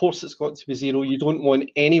target. Of course, it's got to be zero. You don't want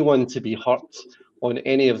anyone to be hurt on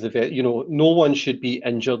any of the, no one should be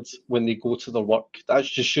injured when they go to their work. That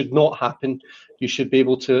just should not happen. You should be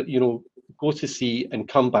able to, go to sea and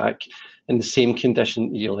come back in the same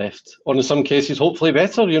condition you left. Or in some cases, hopefully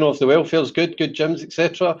better, if the welfare's good gyms,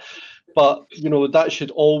 etc. But, that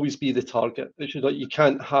should always be the target. You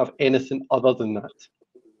can't have anything other than that.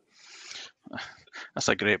 That's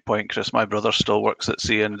a great point, Chris. My brother still works at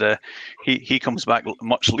sea, and he comes back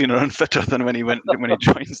much leaner and fitter than when he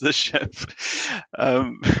joins the ship.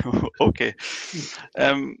 Okay.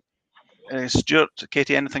 Stuart,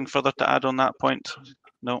 Katy, anything further to add on that point?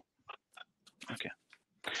 No? Okay.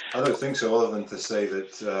 I don't think so, other than to say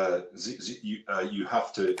that you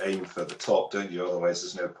have to aim for the top, don't you? Otherwise,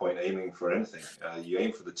 there's no point aiming for anything. You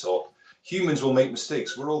aim for the top. Humans will make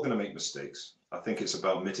mistakes. We're all going to make mistakes. I think it's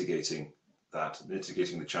about mitigating that,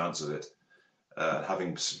 mitigating the chance of it,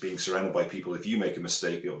 being surrounded by people. If you make a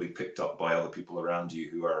mistake, it'll be picked up by other people around you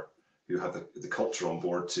who have the culture on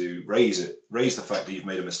board to raise the fact that you've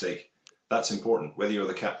made a mistake. That's important, whether you're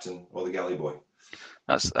the captain or the galley boy.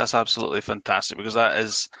 That's absolutely fantastic, because that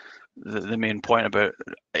is the main point about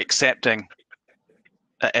accepting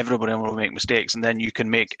that everybody will make mistakes, and then you can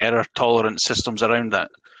make error tolerant systems around that.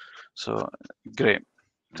 So great,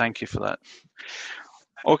 thank you for that.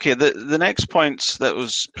 Okay, the next point that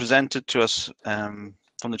was presented to us from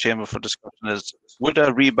the Chamber for discussion is, would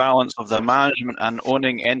a rebalance of the management and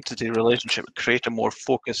owning entity relationship create a more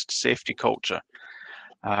focused safety culture?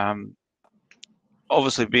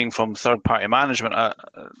 Obviously, being from third-party management, I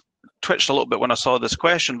twitched a little bit when I saw this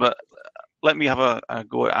question, but let me have a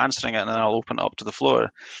go at answering it, and then I'll open it up to the floor.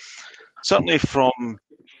 Certainly from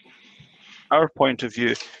our point of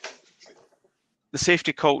view, the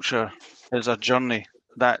safety culture is a journey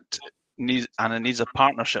that needs a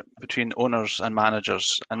partnership between owners and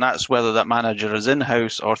managers, and that's whether that manager is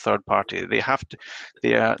in-house or third-party. They have to,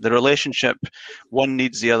 the relationship, one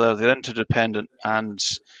needs the other, they're interdependent, and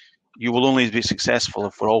you will only be successful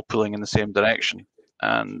if we're all pulling in the same direction.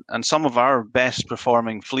 And some of our best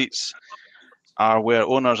performing fleets are where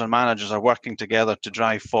owners and managers are working together to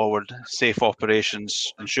drive forward safe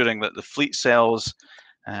operations, ensuring that the fleet sells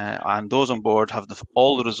and those on board have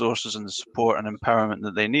all the resources and the support and empowerment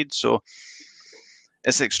that they need. So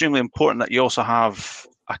it's extremely important that you also have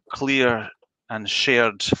a clear and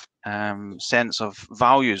shared sense of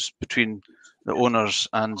values between the owners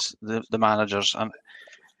and the managers,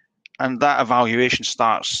 and that evaluation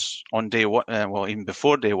starts on day one, well, even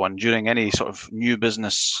before day one, during any sort of new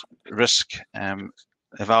business risk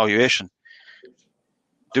evaluation.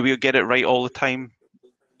 Do we get it right all the time?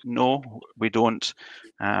 No, we don't.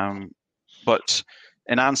 But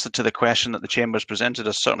in answer to the question that the Chamber's presented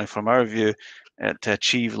us, certainly from our view, to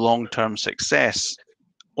achieve long-term success,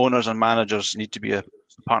 owners and managers need to be a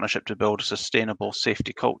partnership to build a sustainable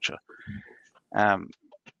safety culture.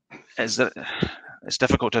 It's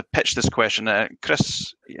difficult to pitch this question.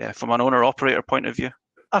 Chris, from an owner-operator point of view?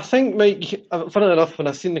 I think, Mike, funnily enough, when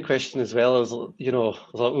I seen the question as well, I was like,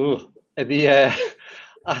 ooh.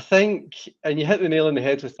 I think, and you hit the nail on the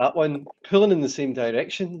head with that one, pulling in the same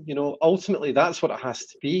direction. Ultimately, that's what it has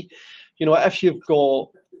to be. If you've got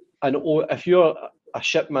if you're a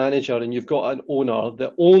ship manager and you've got an owner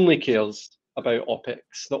that only cares about OPEX,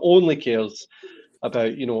 that only cares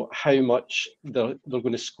about how much they're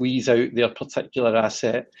going to squeeze out their particular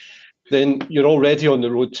asset, then you're already on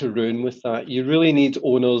the road to ruin with that. You really need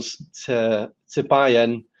owners to buy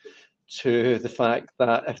in to the fact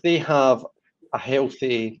that if they have a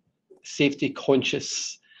healthy,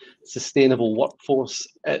 safety-conscious, sustainable workforce,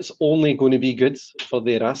 it's only going to be good for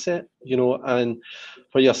their asset, and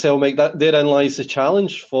for yourself, Mike, therein lies the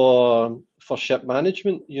challenge for ship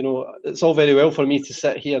management. It's all very well for me to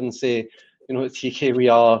sit here and say, at Teekay we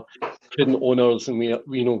are prudent owners and we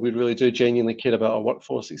really do genuinely care about our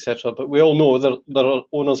workforce, etc. But we all know there are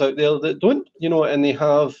owners out there that don't, and they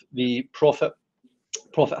have the profit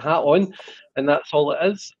hat on, and that's all it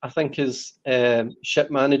is. I think as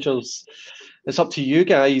ship managers, it's up to you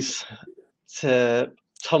guys to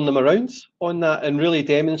turn them around on that and really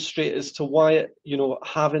demonstrate as to why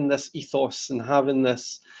having this ethos and having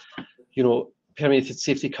this permeated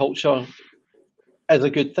safety culture is a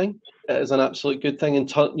good thing. It is an absolute good thing, and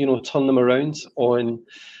turn them around on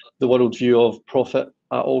the worldview of profit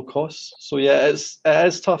at all costs. So yeah, it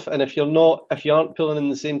is tough, and if you aren't pulling in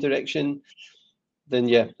the same direction, then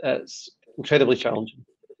yeah, it's incredibly challenging.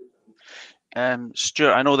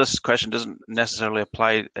 Stuart, I know this question doesn't necessarily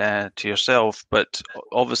apply to yourself, but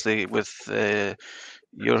obviously with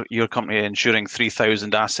your company insuring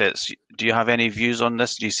 3,000 assets, do you have any views on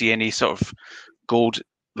this? Do you see any sort of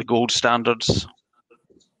the gold standards?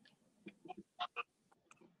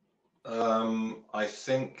 I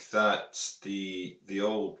think that the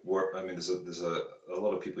old work. I mean, there's a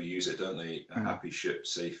lot of people use it, don't they? A happy ship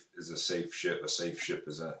is a safe ship. A safe ship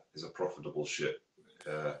is a profitable ship.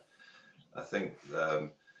 I think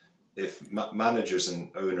if managers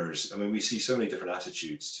and owners, I mean, we see so many different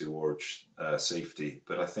attitudes towards safety,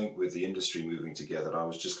 but I think with the industry moving together, I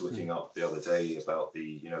was just looking up the other day about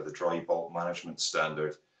the dry bulk management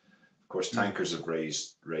standard. Of course, tankers have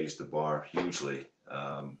raised the bar hugely.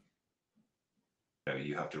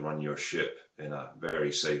 You have to run your ship in a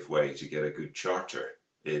very safe way to get a good charter,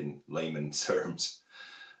 in layman's terms.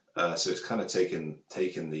 So it's kind of taken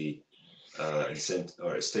the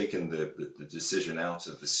it's taken the decision out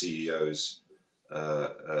of the CEO's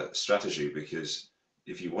strategy, because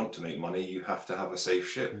if you want to make money, you have to have a safe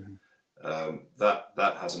ship.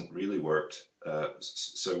 That hasn't really worked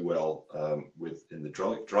so well in the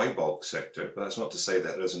dry bulk sector. But that's not to say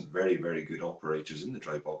that there isn't very, very good operators in the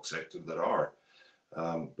dry bulk sector that are.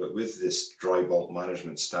 But with this dry bulk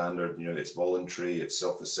management standard, it's voluntary, it's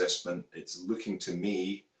self-assessment. It's looking to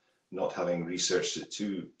me, not having researched it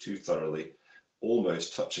too thoroughly,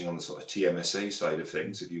 almost touching on the sort of TMSA side of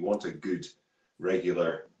things. If you want a good,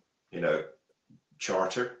 regular,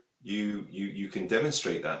 charter, you can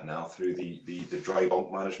demonstrate that now through the dry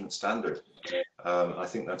bulk management standard. I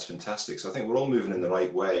think that's fantastic. So I think we're all moving in the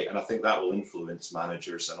right way, and I think that will influence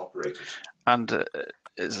managers and operators. And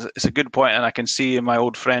it's a good point, and I can see my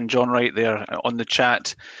old friend John Wright there on the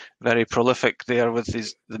chat, very prolific there with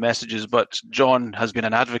the messages. But John has been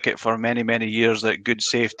an advocate for many, many years that good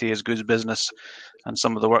safety is good business, and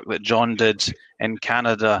some of the work that John did in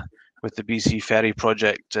Canada with the BC Ferry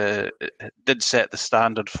project did set the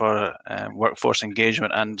standard for workforce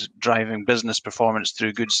engagement and driving business performance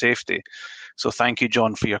through good safety. So thank you,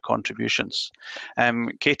 John, for your contributions.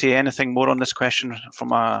 Katy, anything more on this question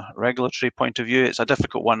from a regulatory point of view? It's a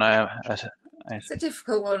difficult one. It's a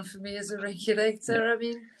difficult one for me as a regulator. Yeah. I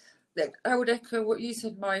mean, I would echo what you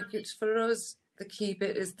said, Mike. It's for us, the key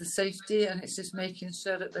bit is the safety, and it's just making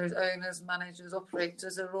sure that those owners, managers,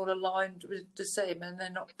 operators are all aligned with the same, and they're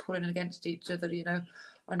not pulling against each other.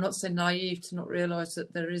 I'm not so naive to not realise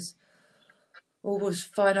that there is always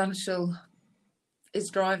financial is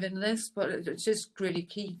driving this, but it's just really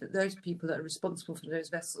key that those people that are responsible for those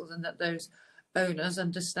vessels and that those owners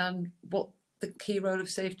understand what the key role of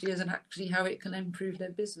safety is and actually how it can improve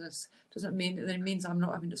their business. Doesn't mean that it means I'm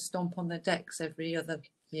not having to stomp on their decks every other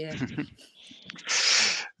year.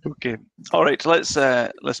 Okay, all right.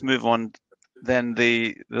 Let's move on. Then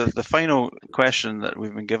the final question that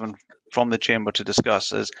we've been given from the chamber to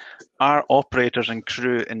discuss is: are operators and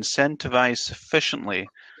crew incentivized sufficiently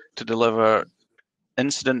to deliver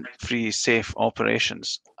incident-free, safe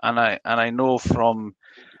operations? And I know from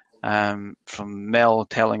Mel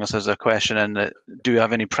telling us as a question, and that do you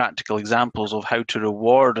have any practical examples of how to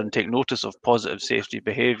reward and take notice of positive safety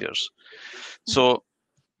behaviours? So,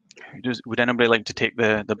 would anybody like to take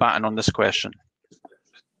the baton on this question?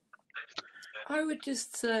 I would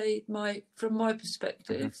just say, from my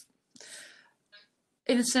perspective,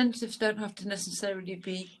 incentives don't have to necessarily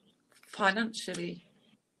be financially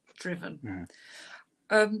driven.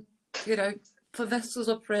 For vessels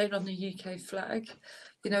operating on the UK flag,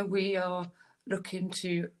 we are looking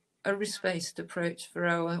to a risk-based approach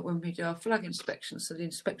when we do our flag inspections. So the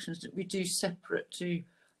inspections that we do separate to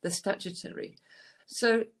the statutory.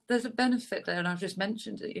 So there's a benefit there, and I've just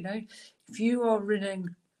mentioned it. If you are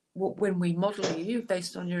running when we model you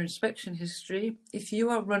based on your inspection history, if you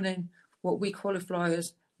are running what we qualify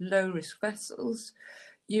as low-risk vessels,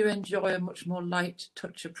 you enjoy a much more light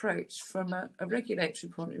touch approach from a regulatory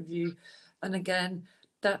point of view. And again,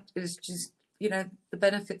 that is just, the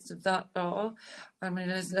benefits of that are,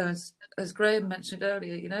 as Graham mentioned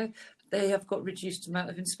earlier, they have got reduced amount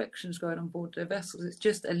of inspections going on board their vessels. It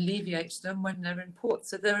just alleviates them when they're in port.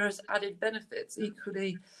 So there is added benefits.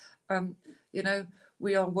 Equally,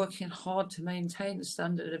 we are working hard to maintain the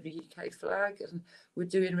standard of the UK flag, and we're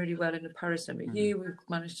doing really well in the Paris MOU. We've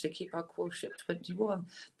managed to keep our core ship 21.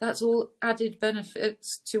 That's all added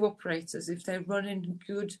benefits to operators. If they're running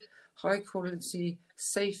good, high quality,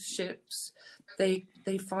 safe ships, they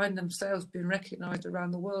find themselves being recognised around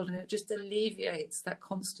the world, and it just alleviates that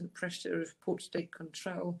constant pressure of port state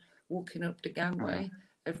control walking up the gangway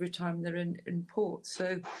every time they're in port.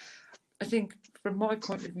 So I think from my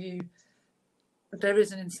point of view, there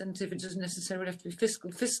is an incentive. It doesn't necessarily have to be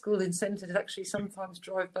fiscal. Fiscal incentives actually sometimes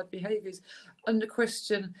drive bad behaviours. And the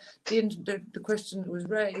question that was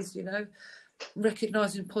raised,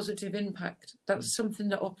 recognising positive impact, that's something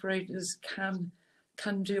that operators can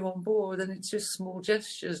do on board, and it's just small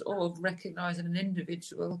gestures of recognising an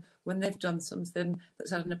individual when they've done something that's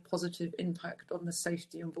having a positive impact on the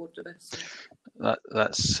safety on board the vessel.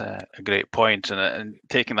 That's a great point, and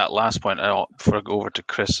taking that last point before I go over to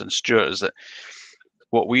Chris and Stuart, is that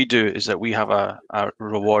what we do is that we have a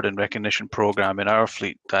reward and recognition program in our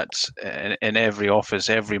fleet that's in every office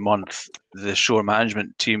every month. The shore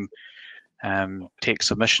management team takes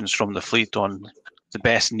submissions from the fleet on the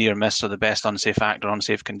best near miss or the best unsafe act or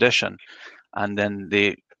unsafe condition, and then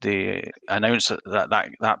they announce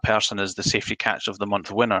that person is the safety catch of the month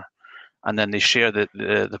winner, and then they share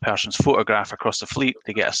the person's photograph across the fleet.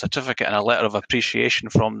 They get a certificate and a letter of appreciation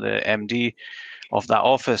from the MD of that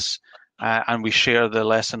office. And we share the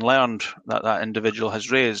lesson learned that individual has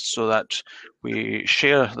raised, so that we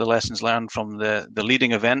share the lessons learned from the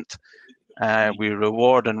leading event We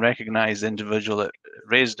reward and recognise the individual that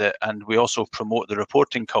raised it, and we also promote the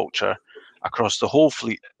reporting culture across the whole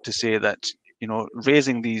fleet to say that, you know,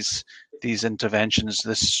 raising these interventions,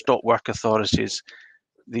 this stop work authorities,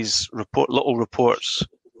 these little reports,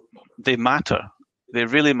 they matter. They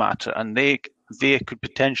really matter, and they could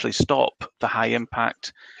potentially stop the high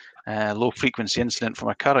impact, low frequency incident from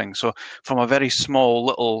occurring. So from a very small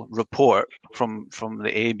little report from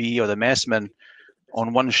the AB or the messman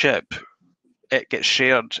on one ship, it gets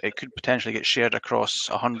shared. It could potentially get shared across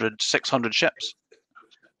 100, 600 ships.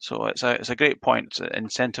 So it's a great point.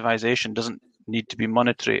 Incentivization doesn't need to be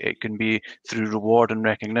monetary. It can be through reward and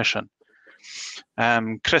recognition.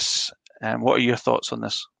 Chris, what are your thoughts on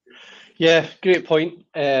this? Yeah, great point.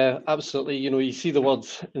 Absolutely. You know, you see the word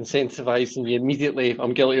incentivize and you immediately,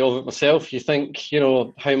 I'm guilty of it myself, you think, you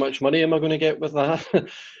know, how much money am I going to get with that?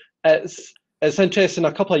 It's interesting.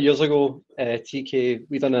 A couple of years ago, Teekay,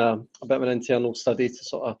 we done a bit of an internal study to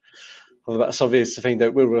sort of have a bit of surveys to find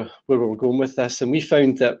out where we were going with this. And we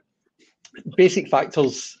found that basic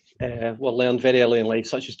factors were learned very early in life,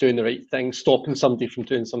 such as doing the right thing, stopping somebody from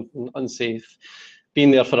doing something unsafe,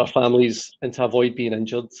 being there for our families and to avoid being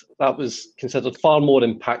injured. That was considered far more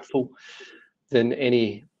impactful than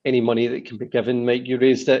any money that can be given. Mike, you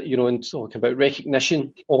raised it, you know, and talking about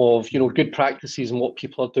recognition of, you know, good practices and what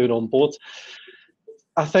people are doing on board.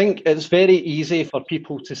 I think it's very easy for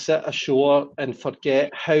people to sit ashore and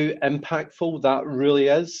forget how impactful that really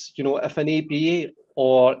is. You know, if an AB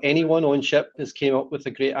or anyone on ship has came up with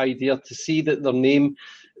a great idea, to see that their name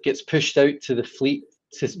gets pushed out to the fleet,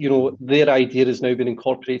 to, you know, their idea has now been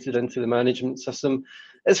incorporated into the management system,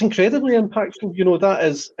 it's incredibly impactful. You know,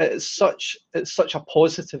 it's such a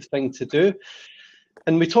positive thing to do.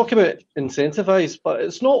 And we talk about incentivize, but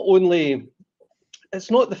it's not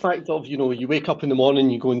the fact of, you know, you wake up in the morning,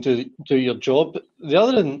 you go and do your job. The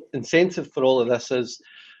other incentive for all of this is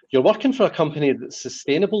you're working for a company that's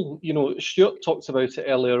sustainable. You know, Stuart talked about it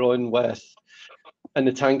earlier on with, in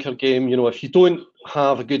the tanker game, you know, if you don't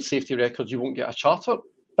have a good safety record, you won't get a charter.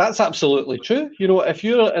 That's absolutely true. You know, if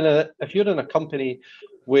you're in a company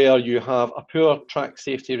where you have a poor track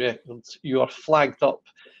safety record, you are flagged up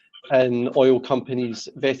in oil companies'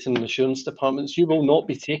 vetting and assurance departments, you will not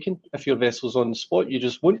be taken if your vessel's on the spot. You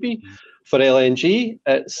just won't be. For LNG,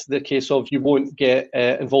 it's the case of you won't get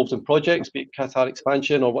involved in projects, be it Qatar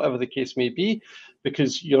expansion or whatever the case may be,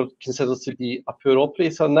 because you're considered to be a poor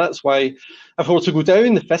operator. And that's why, if we were to go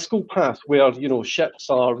down the fiscal path where, you know,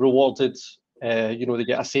 ships are rewarded, you know, they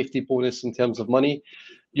get a safety bonus in terms of money,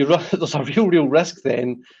 there's a real risk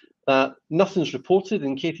then that nothing's reported.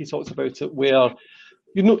 And Katy talks about it, where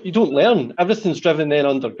you don't learn. Everything's driven then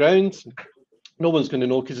underground. No one's going to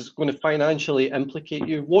know because it's going to financially implicate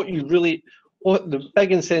you. What the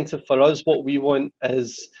big incentive for us, what we want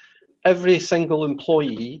is every single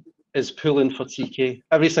employee is pulling for Teekay.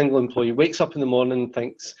 Every single employee wakes up in the morning and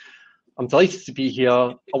thinks, I'm delighted to be here.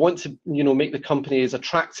 I want to, you know, make the company as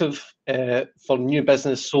attractive for new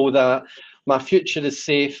business so that my future is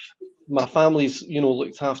safe, my family's, you know,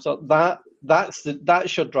 looked after.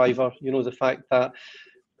 That's your driver, you know, the fact that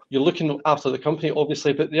you're looking after the company,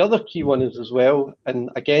 obviously, but the other key one is as well, and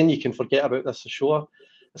again, you can forget about this ashore,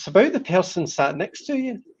 it's about the person sat next to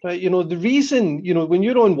you, right? You know, the reason, you know, when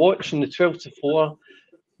you're on watch in the 12 to 4,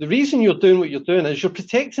 the reason you're doing what you're doing is you're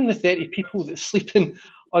protecting the 30 people that's sleeping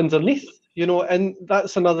underneath, you know, and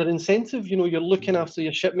that's another incentive. You know, you're looking after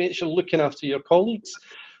your shipmates, you're looking after your colleagues.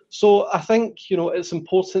 So I think, you know, it's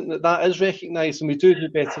important that is recognised, and we do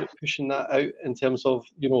better at pushing that out in terms of,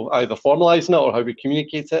 you know, either formalising it or how we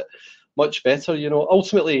communicate it much better. You know,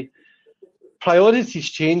 ultimately, priorities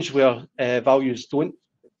change where values don't.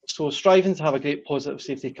 So striving to have a great positive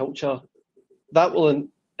safety culture, that will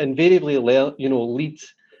invariably lead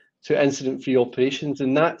to incident-free operations,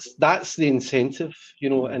 and that's the incentive, you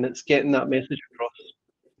know, and it's getting that message across.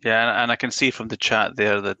 Yeah, and I can see from the chat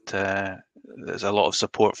there that there's a lot of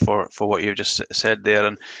support for what you've just said there,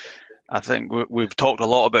 and I think we've talked a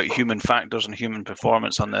lot about human factors and human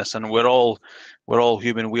performance on this, and we're all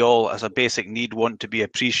human. We all, as a basic need, want to be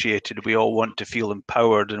appreciated. We all want to feel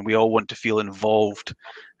empowered, and we all want to feel involved,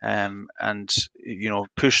 and you know,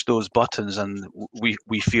 push those buttons, and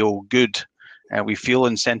we feel good. We feel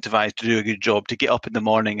incentivized to do a good job, to get up in the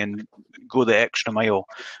morning and go the extra mile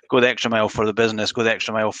for the business, go the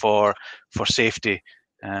extra mile for safety.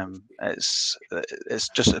 It's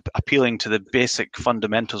just appealing to the basic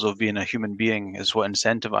fundamentals of being a human being is what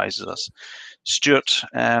incentivizes us. Stuart,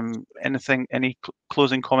 any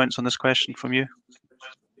closing comments on this question from you?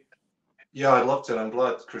 Yeah, I'd love to. And I'm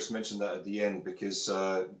glad Chris mentioned that at the end, because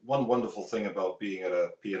one wonderful thing about being at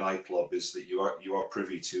a P&I club is that you are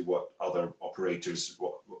privy to what other operators,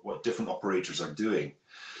 what different operators are doing,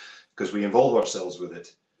 because we involve ourselves with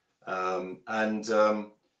it.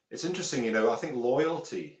 It's interesting, you know, I think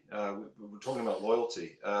loyalty, we're talking about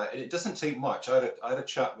loyalty, it doesn't take much. I had a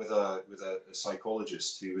chat with a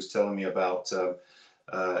psychologist who was telling me about,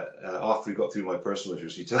 after we got through my personal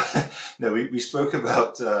issues, we spoke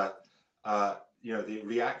about, you know, the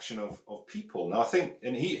reaction of people. Now, I think,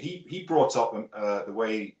 and he brought up the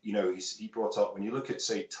way, you know, he brought up, when you look at,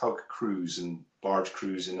 say, tug crews and barge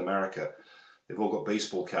crews in America, they've all got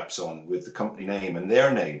baseball caps on with the company name and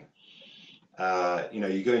their name. You know,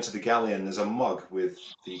 you go into the galleon, there's a mug with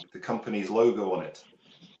the company's logo on it,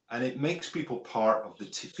 and it makes people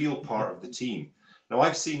feel part of the team. Now,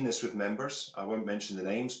 I've seen this with members. I won't mention the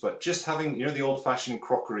names, but just having, you know, the old-fashioned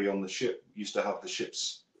crockery on the ship used to have the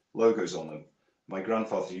ship's logos on them. My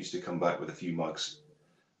grandfather used to come back with a few mugs.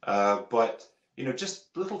 But, you know,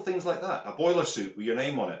 just little things like that. A boiler suit with your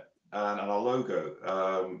name on it and a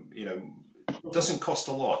logo, you know, doesn't cost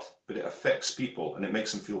a lot, but it affects people and it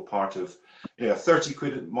makes them feel part of, you know, a 30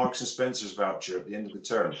 quid at Marks and Spencer's voucher at the end of the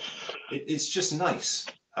term. It's just nice.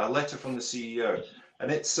 A letter from the CEO.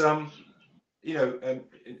 And it's, you know,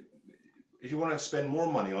 if you want to spend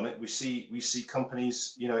more money on it, we see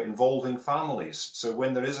companies, you know, involving families. So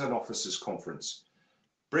when there is an officers' conference,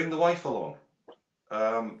 bring the wife along.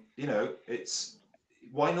 You know,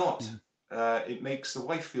 why not? It makes the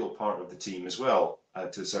wife feel part of the team as well,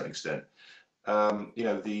 to a certain extent. You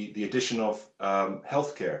know, the addition of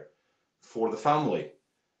healthcare for the family.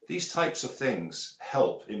 These types of things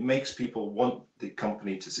help. It makes people want the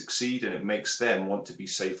company to succeed, and it makes them want to be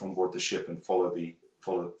safe on board the ship and follow the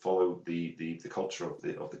culture of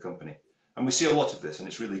the company. And we see a lot of this, and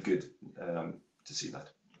it's really good to see that.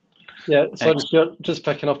 Yeah, sorry, Stuart, just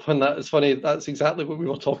picking up on that. It's funny, that's exactly what we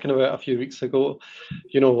were talking about a few weeks ago.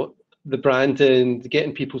 You know, the branding,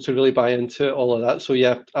 getting people to really buy into it, all of that. So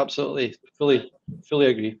yeah, absolutely, fully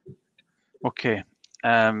agree. Okay.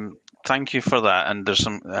 Thank you for that. And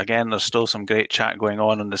there's still some great chat going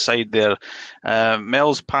on the side there.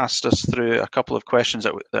 Mel's passed us through a couple of questions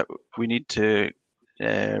that we need to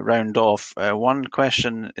round off. One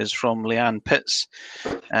question is from Leanne Pitts.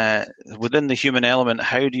 Within the human element,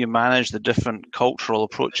 how do you manage the different cultural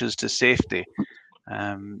approaches to safety?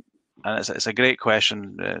 And it's a great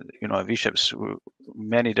question. You know, at V-Ships,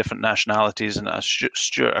 many different nationalities, and as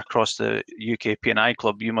Stuart across the UK P&I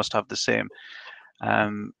Club, you must have the same.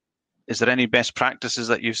 Is there any best practices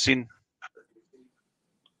that you've seen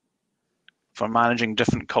for managing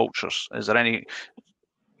different cultures? Is there any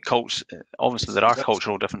culture? Obviously, there are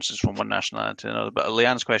cultural differences from one nationality to another, but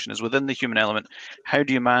Leanne's question is, within the human element, how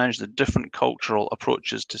do you manage the different cultural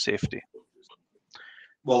approaches to safety?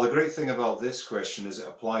 Well, the great thing about this question is it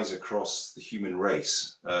applies across the human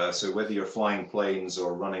race. So whether you're flying planes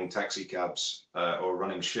or running taxi cabs or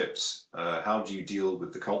running ships, how do you deal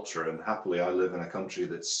with the culture? And happily, I live in a country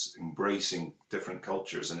that's embracing different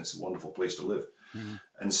cultures, and it's a wonderful place to live. Mm-hmm.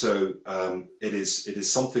 And so it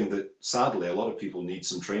is something that, sadly, a lot of people need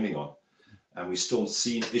some training on. And we still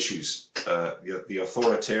see issues. The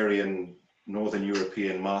authoritarian Northern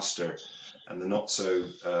European master and the not so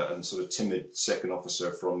and sort of timid second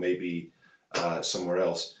officer from maybe somewhere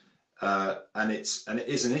else, and it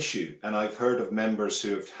is an issue. And I've heard of members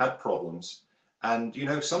who have had problems, and you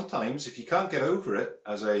know, sometimes if you can't get over it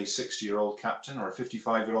as a 60-year-old captain or a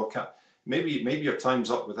 55-year-old captain, maybe your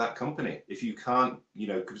time's up with that company. If you can't, you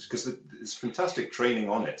know, because there's fantastic training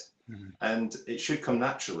on it, mm-hmm. and it should come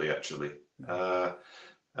naturally, actually.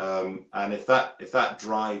 And if that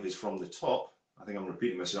drive is from the top, I think I'm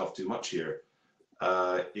repeating myself too much here,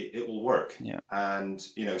 it will work. Yeah. And,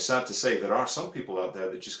 you know, sad to say, there are some people out there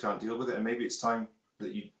that just can't deal with it. And maybe it's time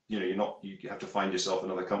that you have to find yourself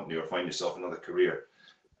another company or find yourself another career.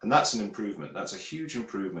 And that's an improvement. That's a huge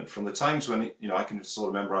improvement from the times when, you know, I can sort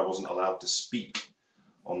of remember I wasn't allowed to speak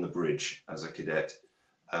on the bridge as a cadet.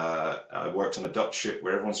 I worked on a Dutch ship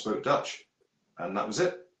where everyone spoke Dutch, and that was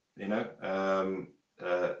it, you know.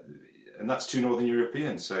 And that's too Northern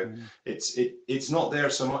European, so mm-hmm. it's not there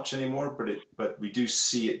so much anymore, but we do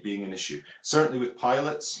see it being an issue. Certainly with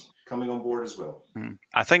pilots coming on board as well.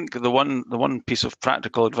 I think the one piece of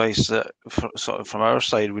practical advice that sort of from our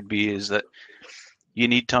side would be is that you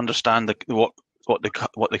need to understand what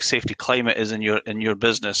the safety climate is in your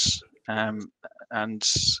business, and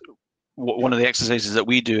one of the exercises that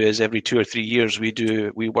we do is every 2 or 3 years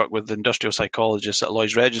we work with industrial psychologists at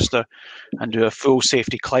Lloyd's Register and do a full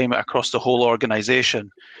safety climate across the whole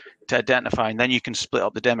organisation to identify, and then you can split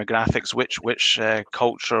up the demographics, which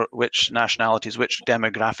culture, which nationalities, which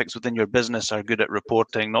demographics within your business are good at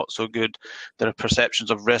reporting, not so good. There are perceptions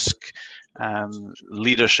of risk,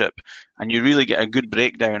 leadership, and you really get a good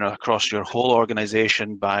breakdown across your whole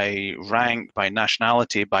organization by rank, by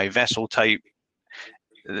nationality, by vessel type.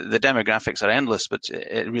 The demographics are endless, but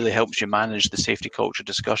it really helps you manage the safety culture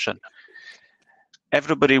discussion.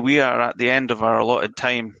 Everybody, we are at the end of our allotted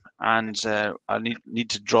time, and I need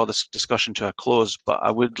to draw this discussion to a close, but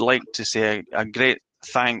I would like to say a great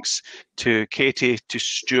thanks to Katy, to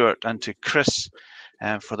Stuart, and to Chris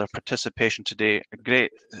for their participation today. A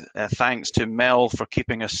great thanks to Mel for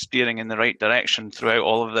keeping us steering in the right direction throughout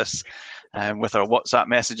all of this. With our WhatsApp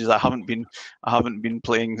messages, I haven't been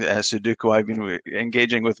playing Sudoku. I've been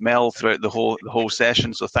engaging with Mel throughout the whole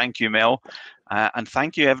session. So thank you, Mel, and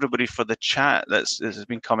thank you everybody for the chat that's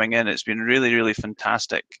been coming in. It's been really, really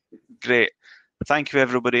fantastic. Great. Thank you,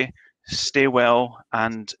 everybody. Stay well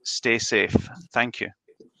and stay safe. Thank you.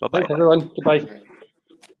 Bye bye. Thanks, everyone. Goodbye.